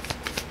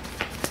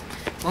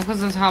 What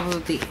goes on top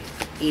of the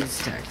 8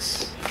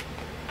 sticks?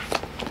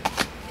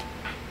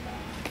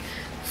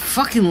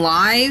 Fucking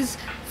lies.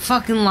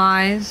 Fucking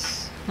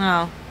lies.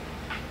 Oh.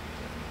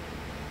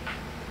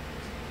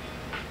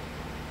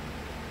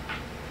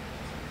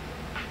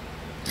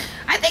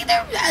 I think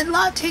they're a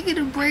lot taking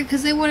a break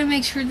because they want to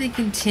make sure they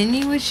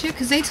continue with shit,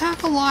 because they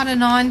talk a lot of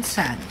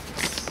nonsense.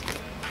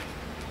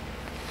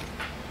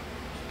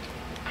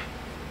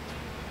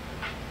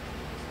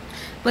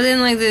 But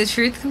then, like, the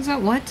truth comes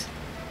out. What?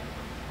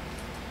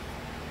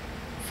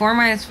 4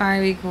 minus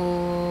 5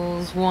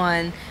 equals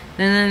 1.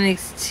 Then that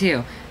makes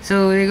 2.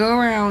 So they go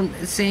around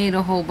saying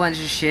a whole bunch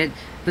of shit,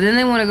 but then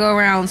they want to go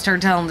around and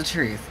start telling the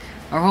truth.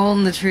 Or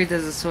holding the truth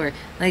as a sword.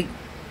 Like,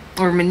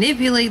 or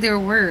manipulate their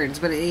words,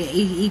 but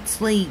it's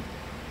like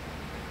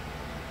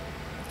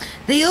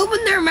they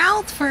open their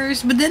mouth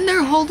first, but then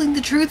they're holding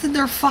the truth in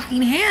their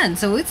fucking hand.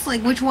 So it's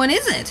like, which one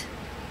is it?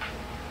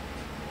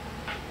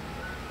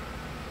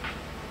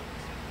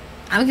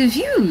 I'm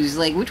confused.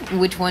 Like,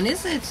 which one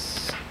is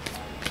it?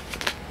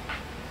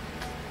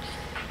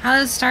 How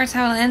it starts,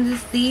 how it ends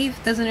is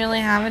thief. Doesn't really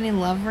have any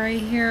love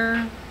right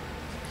here.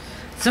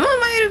 Someone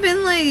might have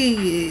been,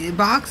 like,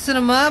 boxing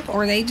them up,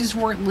 or they just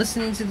weren't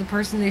listening to the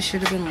person they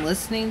should have been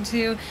listening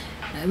to.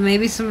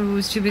 Maybe someone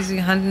was too busy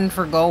hunting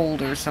for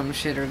gold or some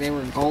shit, or they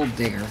were a gold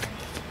digger.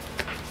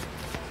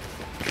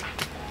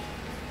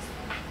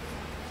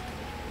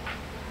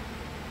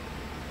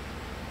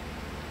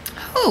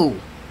 Oh!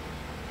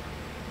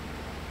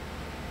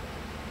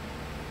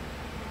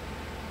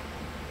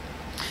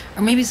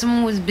 Or maybe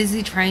someone was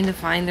busy trying to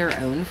find their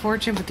own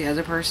fortune, but the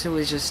other person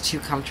was just too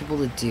comfortable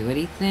to do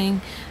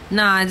anything.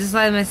 Nah, I just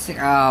let them stick.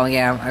 Oh,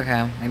 yeah,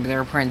 okay. Maybe they're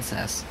a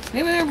princess.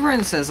 Maybe they're a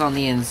princess on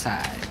the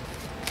inside.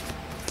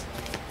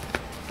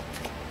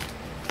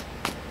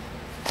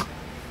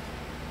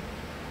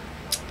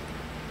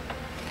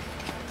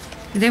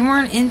 They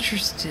weren't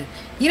interested.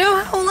 You know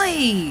how,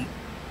 like...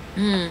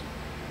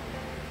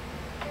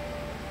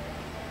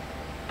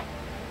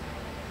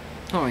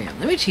 Oh, yeah.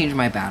 Let me change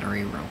my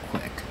battery real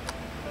quick.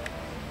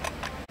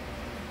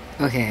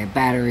 Okay,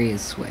 battery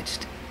is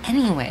switched.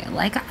 Anyway,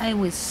 like I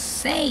was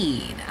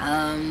saying,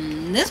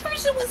 this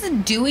person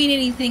wasn't doing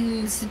anything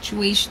in the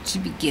situation to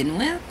begin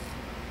with.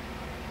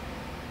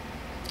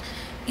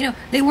 You know,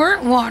 they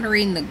weren't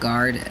watering the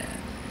garden,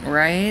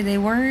 right? They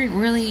weren't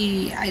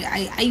really...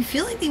 I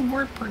feel like they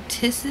weren't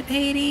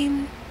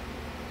participating.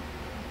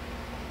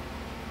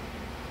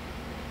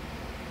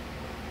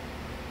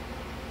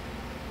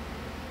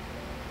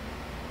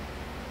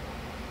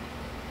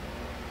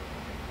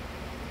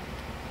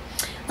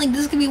 Like,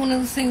 this could be one of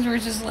those things where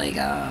it's just like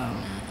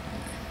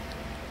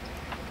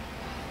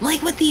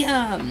with the,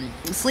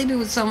 sleeping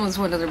with someone's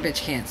what other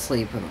bitch can't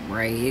sleep with them,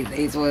 right?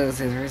 It's one of those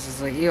things where it's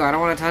just like, I don't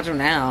want to touch them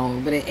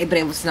now, but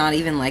it was not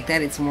even like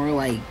that. It's more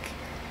like,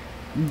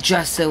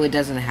 just so it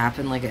doesn't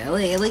happen, like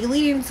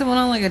leaving someone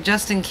on like a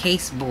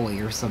just-in-case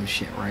boy or some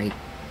shit, right?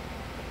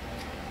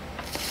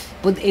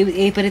 But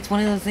it's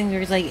one of those things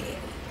where it's like,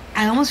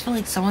 I almost feel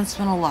like someone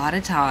spent a lot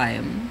of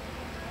time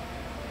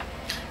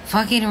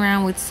fucking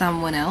around with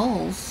someone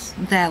else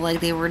that, like,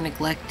 they were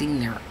neglecting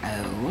their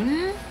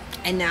own,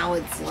 and now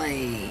it's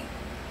like,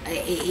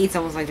 it's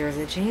almost like there's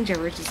a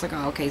changeover. It's just like,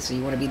 oh, okay, so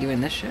you want to be doing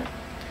this shit?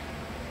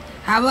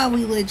 How about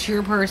we let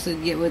your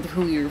person get with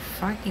who you're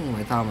fucking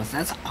with, almost?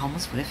 That's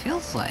almost what it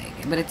feels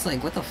like. But it's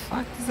like, what the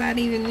fuck does that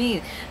even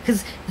mean?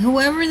 Because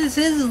whoever this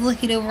is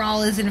looking over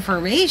all this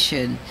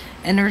information,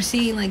 and they're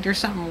seeing, like, there's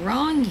something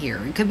wrong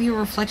here. It could be a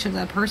reflection of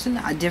that person,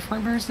 a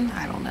different person,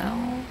 I don't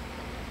know.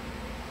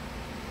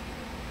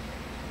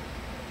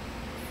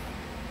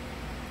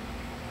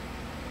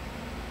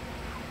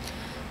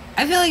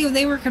 I feel like if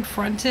they were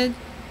confronted,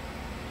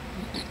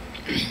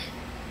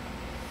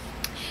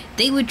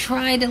 they would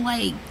try to,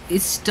 like,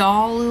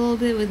 stall a little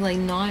bit with, like,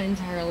 not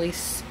entirely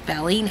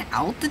spelling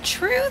out the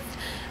truth,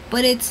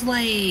 but it's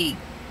like,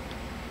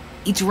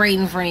 it's right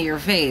in front of your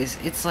face.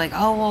 It's like,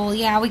 oh, well,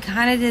 yeah, we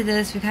kind of did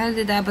this, we kind of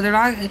did that, but they're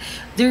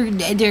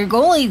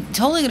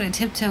totally gonna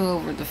tiptoe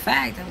over the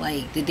fact that,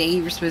 like, the day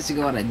you were supposed to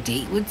go on a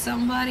date with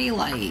somebody,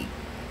 like,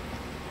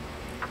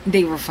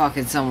 they were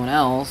fucking someone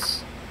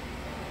else.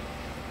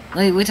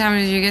 Like, what time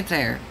did you get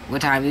there?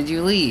 What time did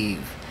you leave?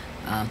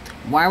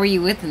 Why were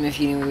you with them if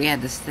you knew we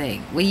had this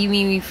thing? What do you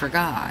mean we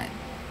forgot?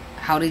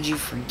 How did you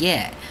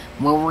forget?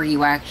 What were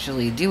you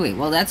actually doing?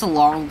 Well, that's a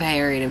long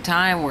period of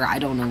time where I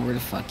don't know where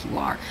the fuck you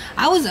are.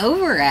 I was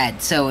over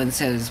at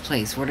so-and-so's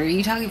place. What are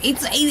you talking?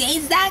 It's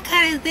that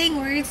kind of thing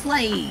where it's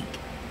like,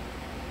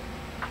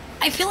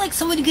 I feel like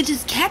somebody could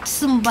just catch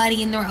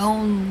somebody in their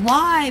own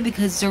lie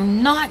because they're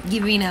not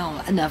giving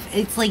out enough.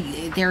 It's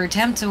like their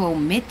attempt to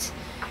omit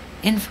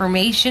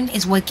information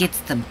is what gets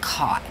them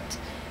caught,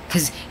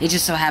 because it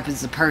just so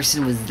happens the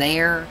person was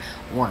there,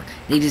 or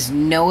they just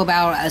know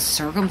about a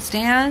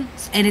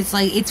circumstance, and it's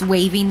like it's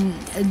waving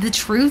the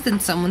truth in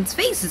someone's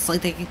face. It's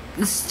like they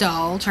could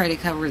stall, try to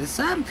cover this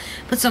up,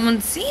 but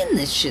someone's seeing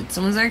this shit,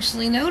 someone's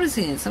actually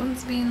noticing it,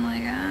 someone's being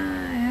like,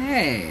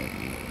 hey,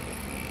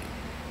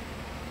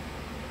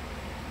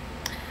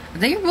 I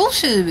think your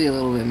bullshit would be a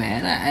little bit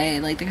mad. I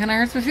like, that kind of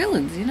hurts my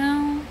feelings, you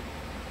know?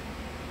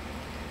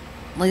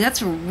 Like,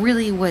 that's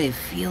really what it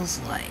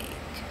feels like.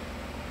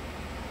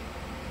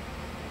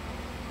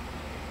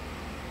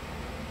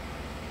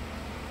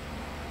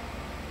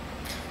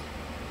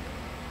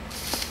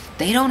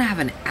 They don't have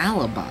an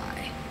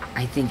alibi,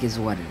 I think is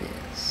what it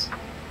is.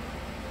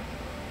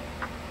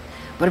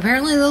 But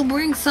apparently they'll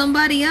bring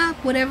somebody up,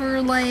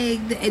 whatever,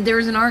 like,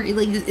 there's an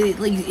like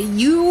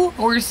you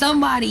or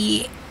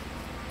somebody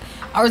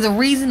are the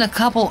reason a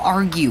couple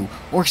argue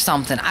or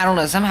something. I don't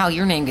know, somehow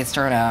your name gets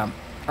thrown out.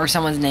 Or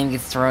someone's name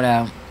gets thrown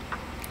out.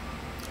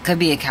 Could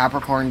be a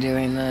Capricorn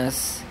doing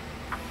this.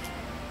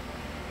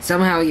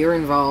 Somehow you're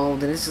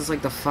involved, and it's just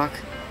like, the fuck?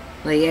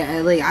 Like, yeah,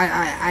 like,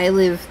 I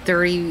live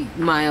 300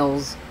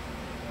 miles.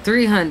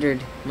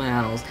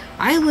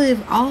 I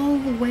live all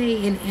the way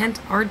in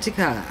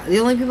Antarctica. The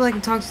only people I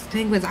can talk to is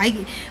penguins.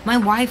 My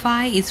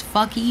Wi-Fi is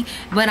fucky,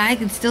 but I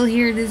can still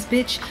hear this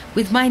bitch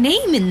with my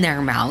name in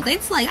their mouth.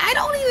 It's like, I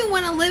don't even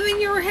want to live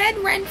in your head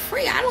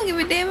rent-free. I don't give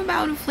a damn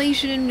about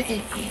inflation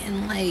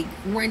and like,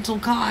 rental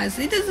costs.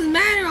 It doesn't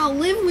matter. I'll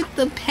live with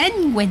the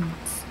penguins.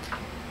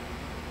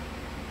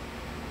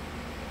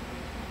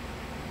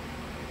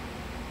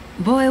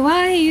 Boy,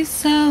 why are you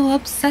so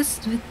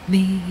obsessed with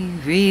me?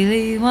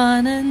 Really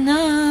wanna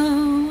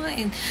know?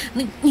 And,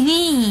 like,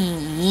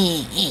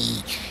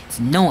 it's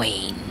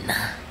annoying.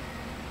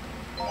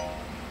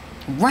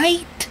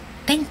 Right?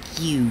 Thank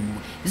you.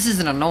 This is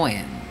an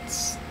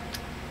annoyance.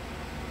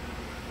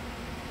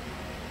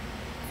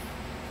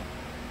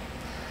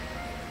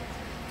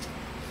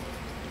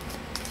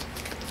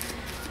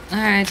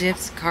 Alright,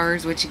 Dips,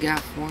 cards, what you got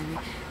for me?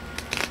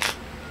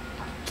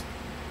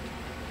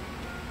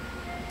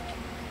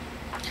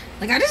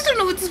 Like, I just don't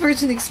know what this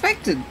person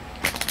expected.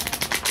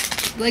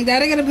 Like,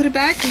 that I gotta put it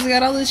back because I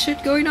got all this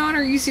shit going on?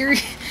 Are you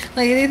serious?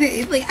 Like, and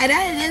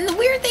the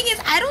weird thing is,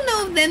 I don't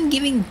know if them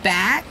giving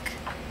back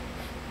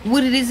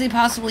what it is they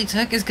possibly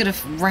took is gonna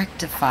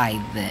rectify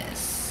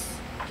this.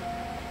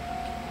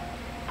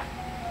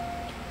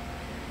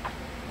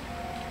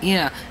 You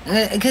know,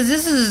 because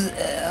this is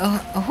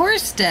a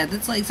horse death.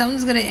 It's like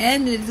something's gonna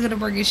end and it's gonna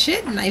break a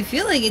shit, and I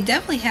feel like it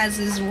definitely has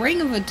this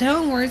ring of a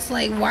tone where it's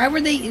like, why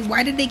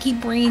did they keep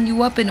bringing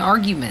you up in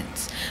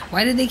arguments?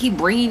 Why did they keep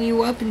bringing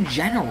you up in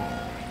general?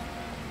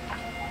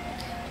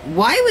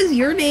 Why was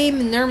your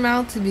name in their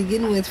mouth to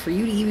begin with for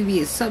you to even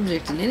be a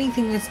subject in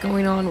anything that's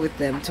going on with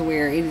them, to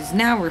where it is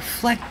now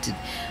reflected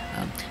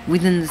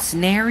within the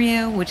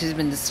scenario which has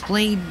been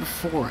displayed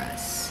before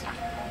us?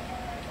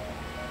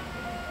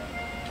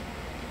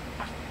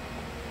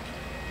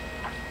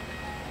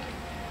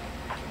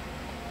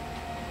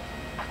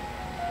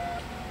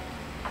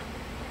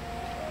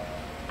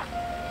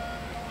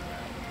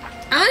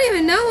 I don't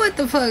even know what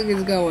the fuck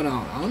is going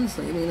on,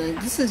 honestly. I mean,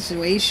 like, this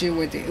situation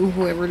with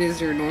whoever it is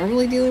they're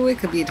normally dealing with,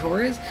 could be a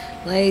Taurus.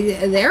 Like,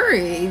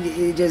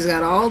 they're just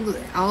got all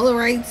the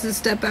rights to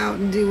step out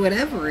and do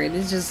whatever. And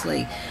it's just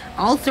like,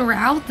 all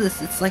throughout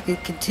this, it's like a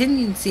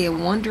contingency of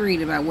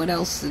wondering about what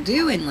else to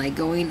do, and like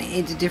going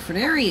into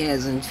different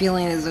areas and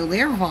feeling as though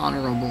they're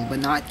vulnerable, but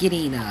not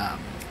getting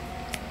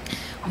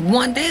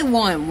what they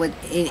want with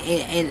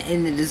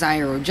in the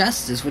desire of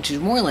justice, which is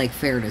more like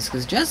fairness,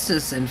 because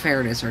justice and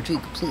fairness are two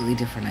completely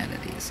different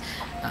entities.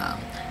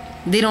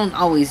 They don't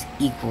always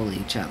equal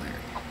each other,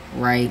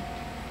 right?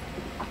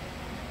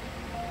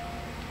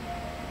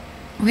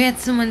 We had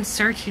someone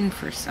searching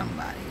for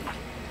somebody,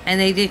 and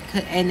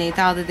they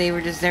thought that they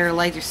were just there to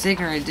light their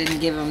cigarette. Didn't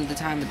give them the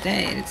time of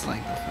day. And it's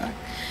like, the fuck,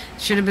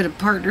 should have been a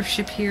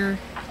partnership here.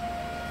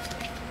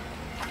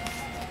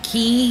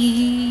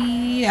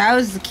 Key. That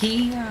was the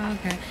key. Oh,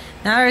 okay.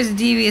 Now there's a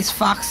devious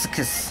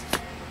Foxicus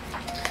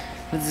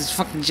with his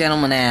fucking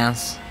gentleman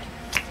ass.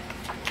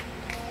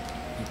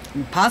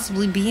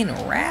 Possibly being a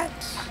rat?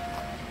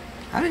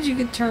 How did you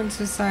get turned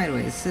so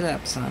sideways? Sit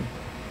up, son.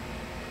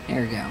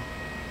 There we go.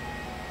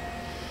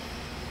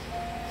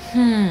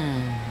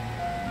 And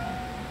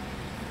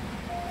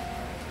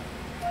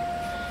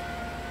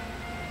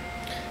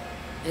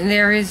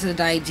there is an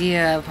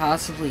idea of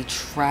possibly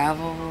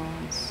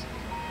travels.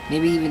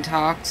 Maybe even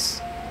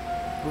talks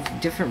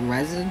with different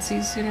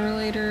residencies sooner or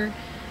later.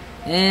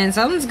 And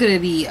something's going to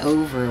be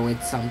over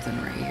with something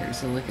right here.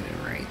 So look at it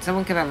right.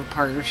 Someone could have a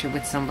partnership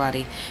with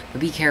somebody.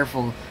 But be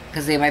careful.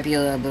 Because they might be a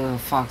little bit of a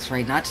fox,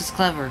 right? Not just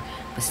clever,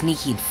 but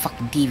sneaky and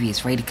fucking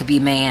devious, right? It could be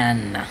a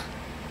man.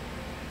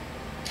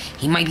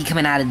 He might be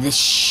coming out of this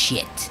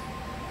shit.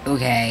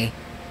 Okay?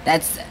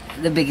 That's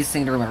the biggest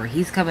thing to remember.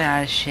 He's coming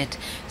out of shit.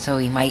 So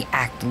he might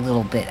act a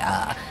little bit,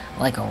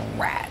 like a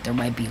rat. There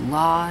might be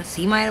loss.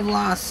 He might have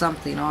lost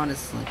something,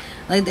 honestly.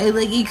 Like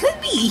he could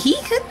be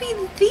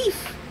the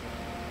thief.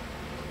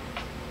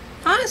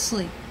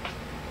 Honestly.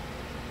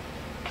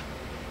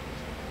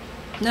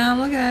 Now I'm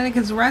looking at it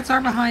because the rats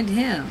are behind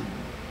him.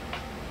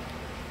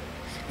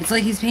 It's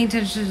like he's paying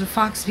attention to the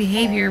fox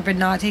behavior, but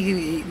not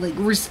taking like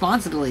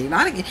responsibility.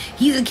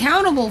 He's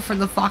accountable for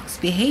the fox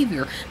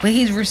behavior, but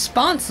he's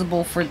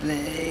responsible for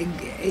the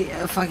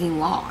fucking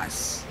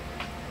loss.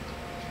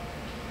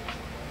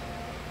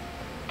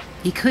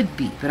 He could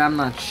be, but I'm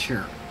not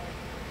sure.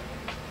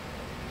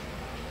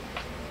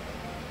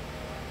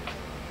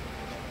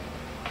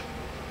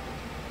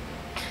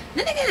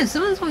 Then again, if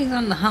someone's always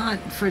on the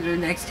hunt for their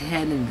next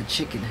hen in the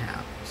chicken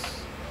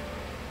house,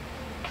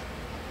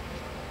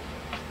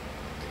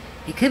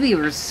 it could be a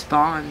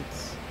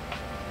response.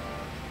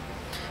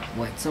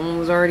 What, someone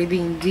was already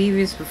being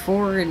devious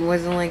before and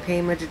wasn't like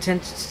paying much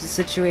attention to the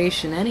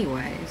situation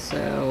anyway,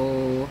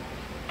 so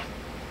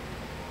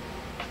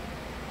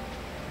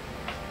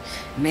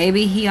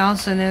maybe he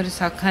also noticed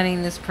how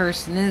cunning this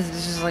person is.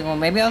 It's just like, well,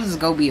 maybe I'll just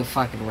go be a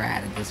fucking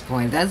rat at this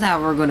point. That's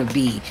how we're gonna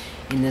be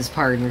in this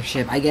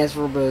partnership. I guess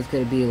we're both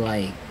gonna be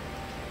like,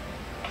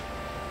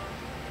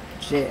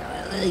 shit,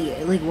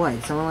 like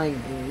what?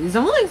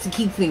 Someone likes to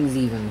keep things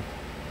even.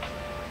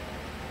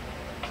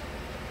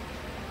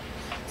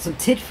 Some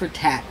tit for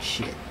tat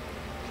shit.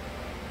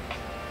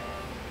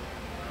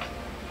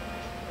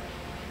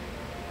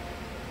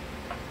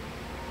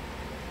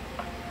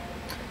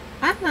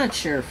 I'm not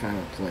sure if I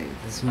would play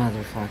with this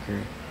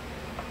motherfucker.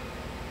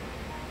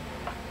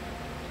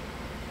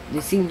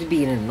 They seem to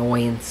be an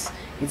annoyance.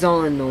 It's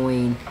all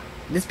annoying.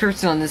 This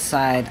person on this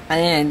side,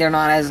 and they're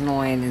not as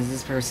annoying as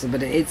this person,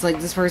 but it's like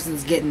this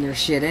person's getting their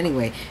shit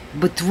anyway.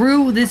 But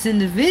through this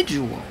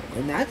individual,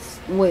 and that's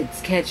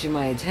what's catching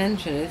my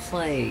attention. It's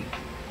like,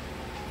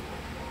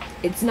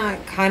 it's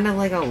not kind of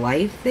like a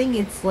life thing.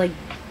 It's like,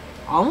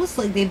 almost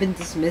like they've been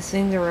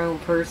dismissing their own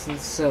person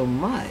so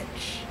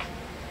much.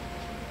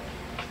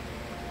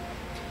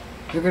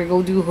 They're gonna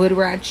go do hood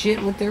rat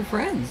shit with their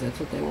friends. That's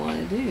what they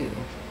want to do.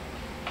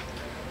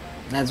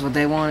 That's what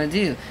they want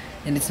to do.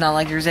 And it's not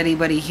like there's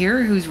anybody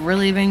here who's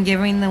really been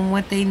giving them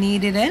what they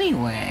needed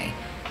anyway.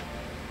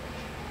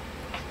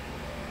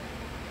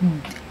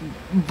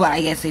 But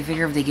I guess they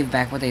figure if they give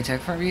back what they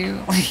took from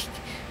you, like,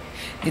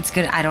 it's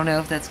gonna, I don't know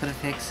if that's gonna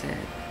fix it.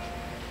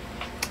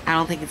 I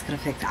don't think it's gonna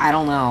fix it. I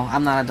don't know.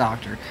 I'm not a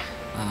doctor.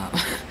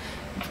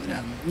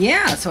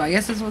 Yeah, so I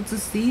guess that's what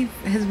Steve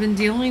has been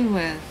dealing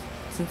with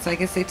since I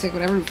guess they took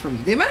whatever from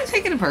you. They might have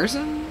taken a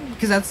person,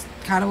 because that's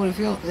kind of what it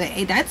feels.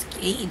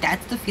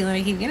 That's the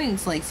feeling I keep getting.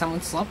 It's like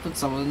someone slept with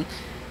someone,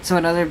 so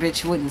another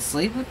bitch wouldn't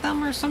sleep with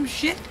them or some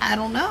shit. I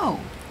don't know.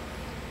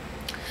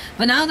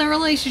 But now their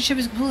relationship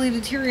is completely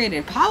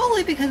deteriorated,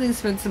 probably because they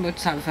spent so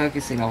much time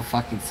focusing on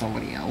fucking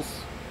somebody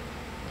else.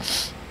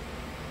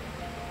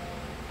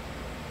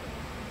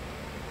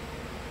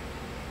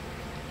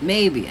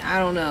 Maybe, I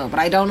don't know, but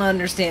I don't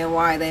understand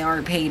why they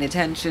aren't paying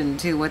attention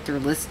to what they're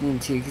listening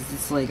to, because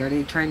it's like, are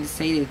they trying to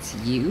say it's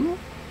you?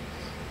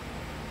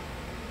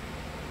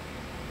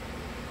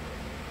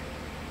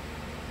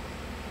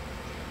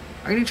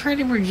 Are they trying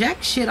to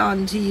project shit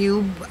onto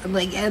you?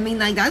 Like, I mean,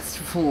 like, that's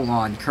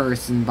full-on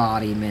curse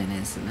embodiment,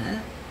 isn't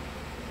it?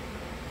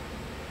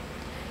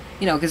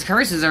 You know, because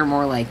curses are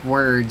more like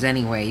words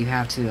anyway. You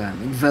have to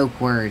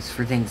invoke words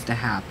for things to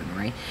happen,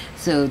 right?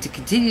 So to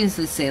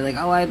continuously say, like,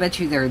 oh, I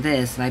bet you they're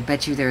this, and I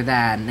bet you they're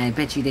that, and I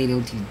bet you they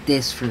don't do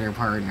this for their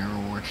partner,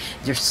 or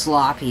they're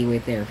sloppy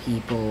with their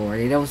people, or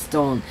they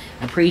don't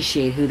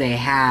appreciate who they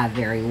have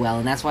very well,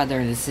 and that's why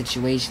they're in this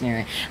situation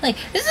there. Like,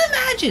 just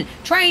imagine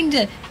trying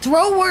to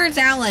throw words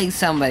out like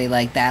somebody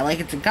like that, like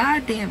it's a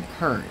goddamn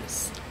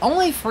curse,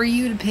 only for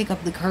you to pick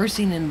up the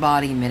cursing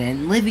embodiment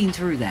and living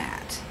through that.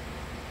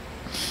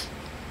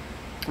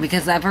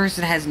 Because that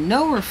person has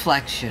no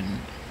reflection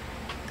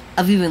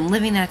of even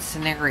living that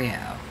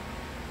scenario.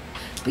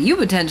 But you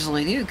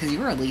potentially do, because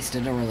you're at least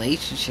in a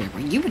relationship. Or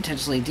you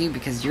potentially do,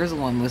 because you're the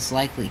one most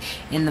likely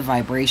in the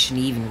vibration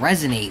to even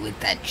resonate with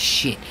that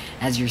shit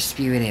as you're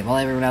spewing it. While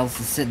everyone else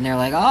is sitting there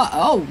like,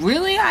 oh,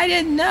 really? I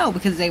didn't know,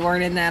 because they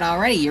weren't in that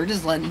already. You're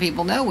just letting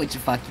people know what you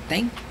fucking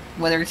think,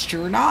 whether it's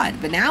true or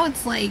not. But now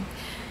it's like,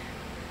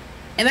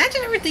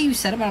 imagine everything you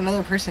said about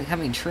another person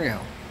coming true,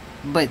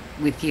 but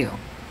with you.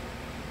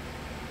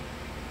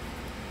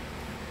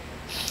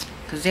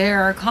 Because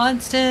there are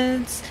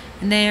constants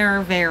and there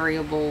are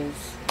variables.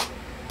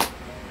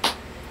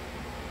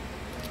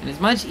 And it's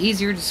much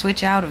easier to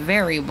switch out a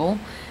variable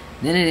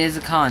than it is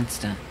a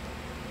constant.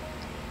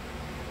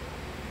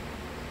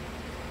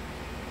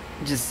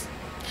 Just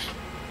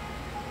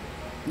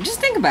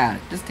think about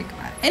it. Just think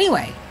about it.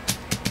 Anyway.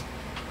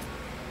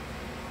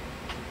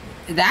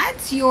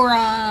 That's your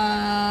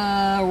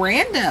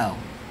rando.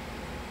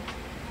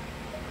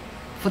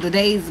 For the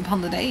days upon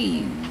the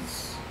days.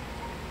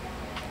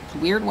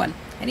 Weird one.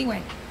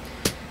 Anyway,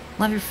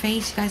 love your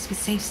face. You guys be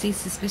safe, stay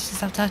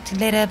suspicious. I'll talk to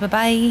you later. Bye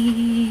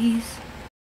bye.